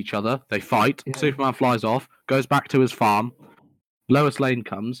hate each other. They fight. Yeah. Superman flies off, goes back to his farm. Lois Lane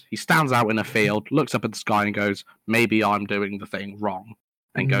comes. He stands out in a field, looks up at the sky, and goes, "Maybe I'm doing the thing wrong,"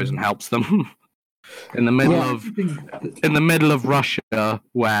 and goes and helps them in the middle of Russia,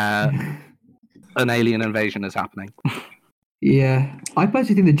 where an alien invasion is happening. Yeah, I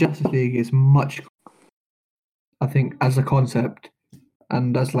personally think the Justice League is much. I think as a concept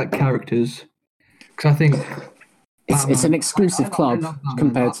and as like characters, because I think it's an exclusive club love Batman.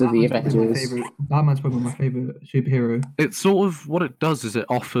 compared to the Batman's probably my Avengers. favorite- Batman's probably my favorite superhero. It's sort of what it does is it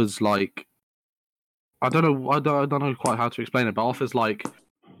offers like I don't know quite how to explain it, but offers like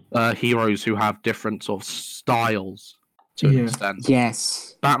heroes who have different sort of styles to an Yeah. extent.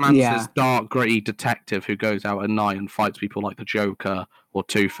 Yes. Batman's Yeah. this dark, gritty detective who goes out at night and fights people like the Joker or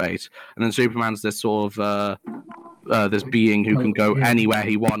Two-Face, and then Superman's this sort of this being who can go Yeah. anywhere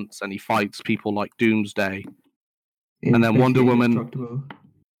he wants, and he fights people like Doomsday. Yeah, And then Wonder basically Woman- indestructible.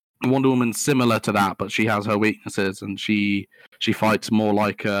 Wonder Woman's similar to that, but she has her weaknesses, and she fights more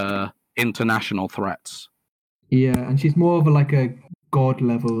like international threats. Yeah, and she's more of like a god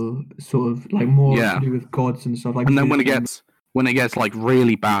level sort of like more Yeah. to do with gods and stuff. Like And then when it Zeus gets like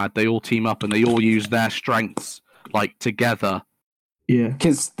really bad, they all team up and they all use their strengths like together. yeah,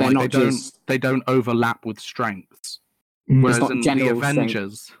 Because they're Like, not just. they don't overlap with strengths. Mm. Whereas not in the general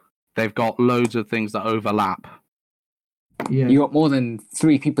Avengers, they've got loads of things that overlap. yeah, You got more than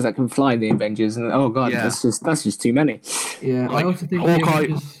 3 people that can fly in the Avengers, and oh god, Yeah. that's just too many. yeah. like, I also think Hawkeye- the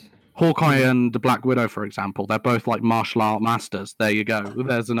Avengers- Hawkeye and the Black Widow, for example, they're both like martial art masters. There you go.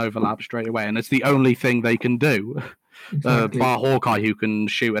 There's an overlap straight away, and it's the only thing they can do. exactly. Bar Hawkeye, who can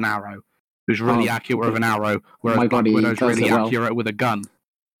shoot an arrow, who's really Oh, accurate with an arrow, whereas my Black God, he Widow's does really it well. accurate with a gun.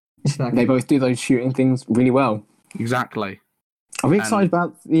 Exactly. They both do those shooting things really well. Exactly. Are we And- excited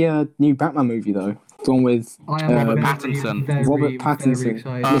about the new Batman movie though? The one with I am Robert Pattinson. very Pattinson.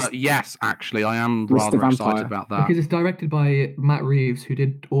 excited. Yes, actually, I am Mr. rather Vampire. excited about that. Because it's directed by Matt Reeves, who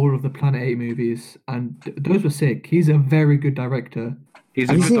did all of the Planet 8 movies, and those were sick. He's a very good director. He's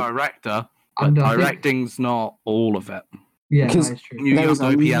a And good is it- director, but And I think- directing's not all of it. Yeah, Because that is true. You there have was to a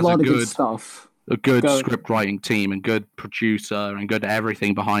hope he has lot a of good good stuff. good Go- script writing team and good producer and good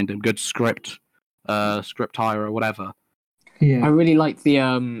everything behind him, good script hire or whatever. I Yeah, really like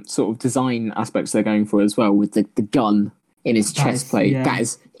the sort of design aspects they're going for as well, with the gun in his That chest is- plate. yeah.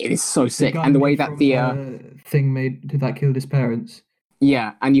 It is so sick, guy and the way made that from, the thing made that killed his parents.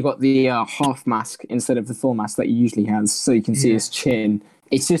 yeah, and you got the half mask instead of the full mask that he usually has, so you can see Yeah. his chin.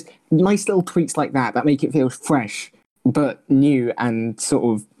 It's just nice little tweaks like that make it feel fresh but new and sort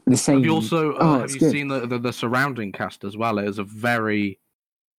of the same. Have you also have it's you good. seen the surrounding cast as well? It is a very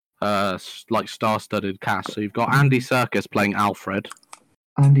like star-studded cast. So you've got Andy Serkis playing Alfred.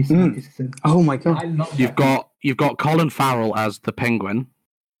 Andy Mm. Serkis said, Oh my god! I love You've got Colin Farrell as the Penguin.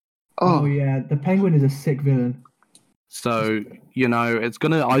 Oh Oh, yeah, the Penguin is a sick villain. So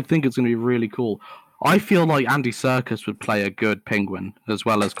I think it's gonna be really cool. I feel like Andy Serkis would play a good Penguin as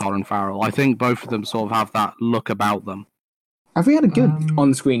well as Colin Farrell. I think both of them sort of have that look about them. have we had a good Um,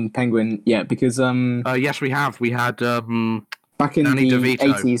 on-screen penguin yet? Because Yes, we have. We had back in Danny the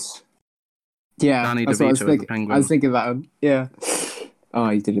DeVito. 80s, yeah, Danny that's what I was DeVito as the thinking. Penguin. I was thinking that one. Yeah. Oh,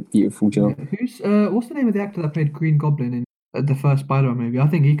 he did a beautiful job. Who's what's the name of the actor that played Green Goblin in the first Spider-Man movie? I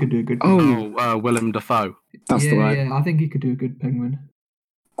think he could do a good. Oh, Willem Dafoe. that's yeah, the right. yeah, I think he could do a good Penguin.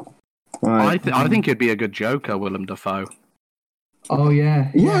 Right. I think he'd be a good Joker, Willem Dafoe. Oh yeah,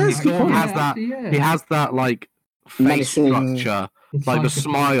 Yeah, He sort of yeah, has that. actually, yeah. He has that like face Menacing- structure, It's like the psychopath.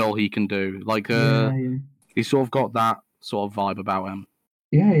 smile he can do. Like Yeah, yeah, he's sort of got that sort of vibe about him.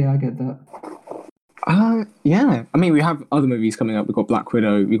 yeah, I get that. Yeah. I mean, we have other movies coming up. We've got Black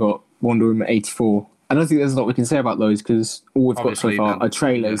Widow. We've got Wonder Woman 84. I don't think there's a lot we can say about those because all we've got Obviously, so far the- are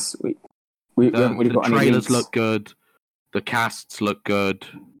trailers. We haven't really The got any trailers leaks. look good. The casts look good.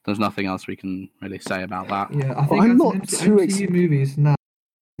 There's nothing else we can really say about that. Yeah, I think I'm as not an too MCU movies now,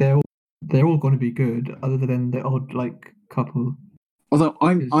 they're all going to be good, other than the odd like couple. Although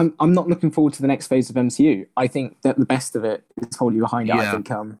is- I'm not looking forward to the next phase of MCU. I think that the best of it is wholly behind it. I Yeah. think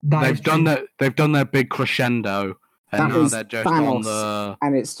That is They've done their big crescendo, and That now was they're just on Thanos. the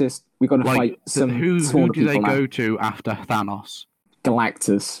and it's just we got to like. fight some Who smaller do they people now. go to after Thanos?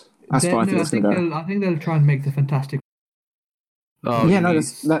 Galactus. That's what I think it's going to go. I think they'll try and make the Fantastic Oh, Yeah, no,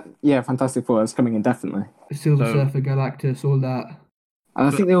 geez. Fantastic Four is coming in definitely. Silver So- Surfer, Galactus, all that. And I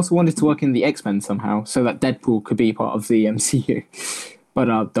think they also wanted to work in the X-Men somehow, so that Deadpool could be part of the MCU. but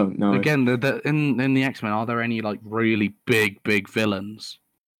I don't know. Again, in the X-Men, are there any like really big villains?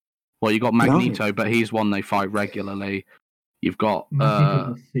 Well, you got Magneto, but he's one they fight regularly. You've got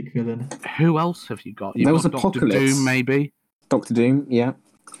Magneto's a sick villain. who else have you got? You've There was got Dr. Apocalypse. Doom, maybe. Dr. Doom, yeah.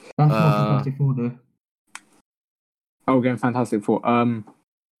 That's not Fantastic Four, though. Oh, again, Fantastic Four.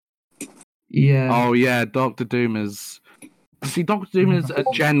 Yeah. Oh yeah, Dr. Doom is. See, Dr. Doom is a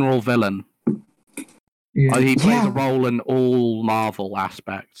general villain. Yeah. He plays a role in all Marvel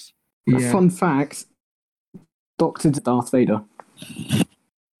aspects. Yeah. Fun fact: Doctor Darth Vader.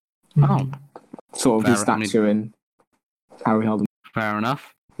 Oh, Sort of his stature in Harry held him. fair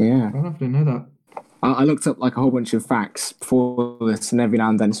enough. Yeah. I don't know that. I looked up like a whole bunch of facts before this, and every now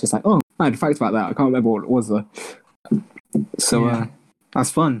and then it's just like, oh, I had a fact about that. I can't remember what it was though. So that's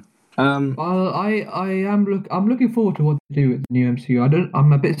fun. I'm looking forward to what they do with the new MCU.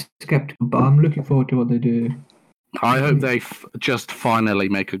 I'm a bit skeptical, but I'm looking forward to what they do. I hope they just finally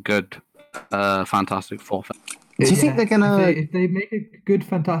make a good Fantastic Four film. Do you think they're gonna? If they make a good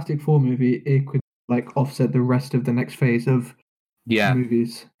Fantastic Four movie, it could like offset the rest of the next phase of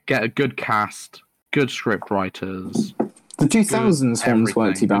movies. Get a good cast, good script writers. The 2000s ones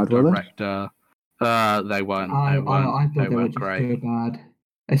weren't too bad, were they? They weren't. I thought they were just great. so bad.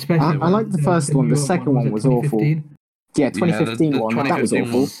 Especially I liked the first one. The second one was awful. Yeah, 2015 one. That was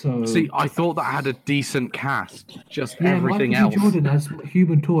awful. See, I thought that had a decent cast. Just everything Michael else. B. Jordan as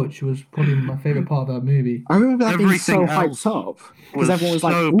Human Torch was probably my favorite part of that movie. I remember that being so Everything hyped up because everyone was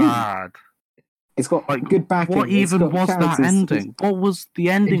so like, bad. It's got good backing. What even was that ending? What was the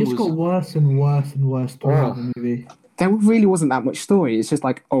ending? It just got worse and worse and worse throughout the movie. There really wasn't that much story. It's just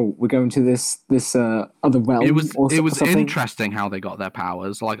like, oh, we're going to this other realm. It was something. interesting how they got their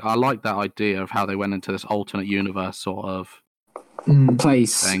powers. Like I like that idea of how they went into this alternate universe sort of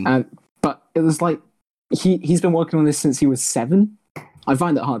place. Thing. But it was like he's been working on this since he was 7. I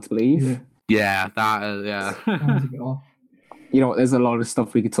find it hard to believe. Yeah, that is, yeah. That was a bit off. You know what? There's a lot of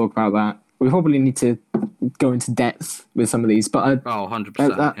stuff we could talk about that. We probably need to go into depth with some of these, but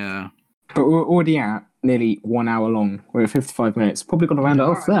 100%. Yeah. But we're already at nearly 1 hour long. We're at 55 minutes. Probably got to round it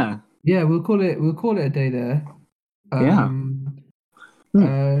off there. Yeah, we'll call it a day there.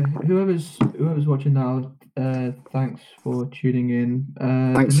 Whoever's watching now, thanks for tuning in.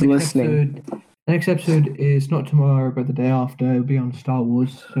 Thanks for listening. The next episode is not tomorrow, but the day after. It'll be on Star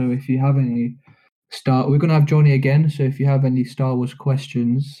Wars. So if you have any we're gonna have Johnny again. So if you have any Star Wars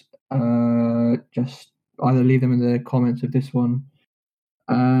questions, just either leave them in the comments of this one.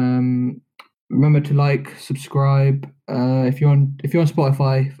 Remember to like, subscribe. If you're on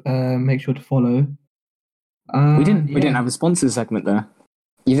Spotify, make sure to follow. We didn't have a sponsor segment there.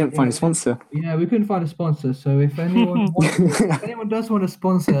 You didn't find a sponsor. Yeah, we couldn't find a sponsor. So if anyone if anyone does want to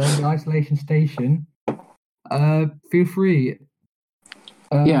sponsor the Isolation Station, feel free.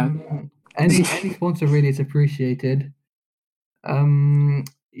 Any sponsor really is appreciated. So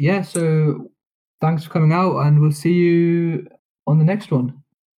thanks for coming out, and we'll see you on the next one.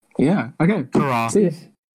 Yeah. Okay. Hurrah. See you.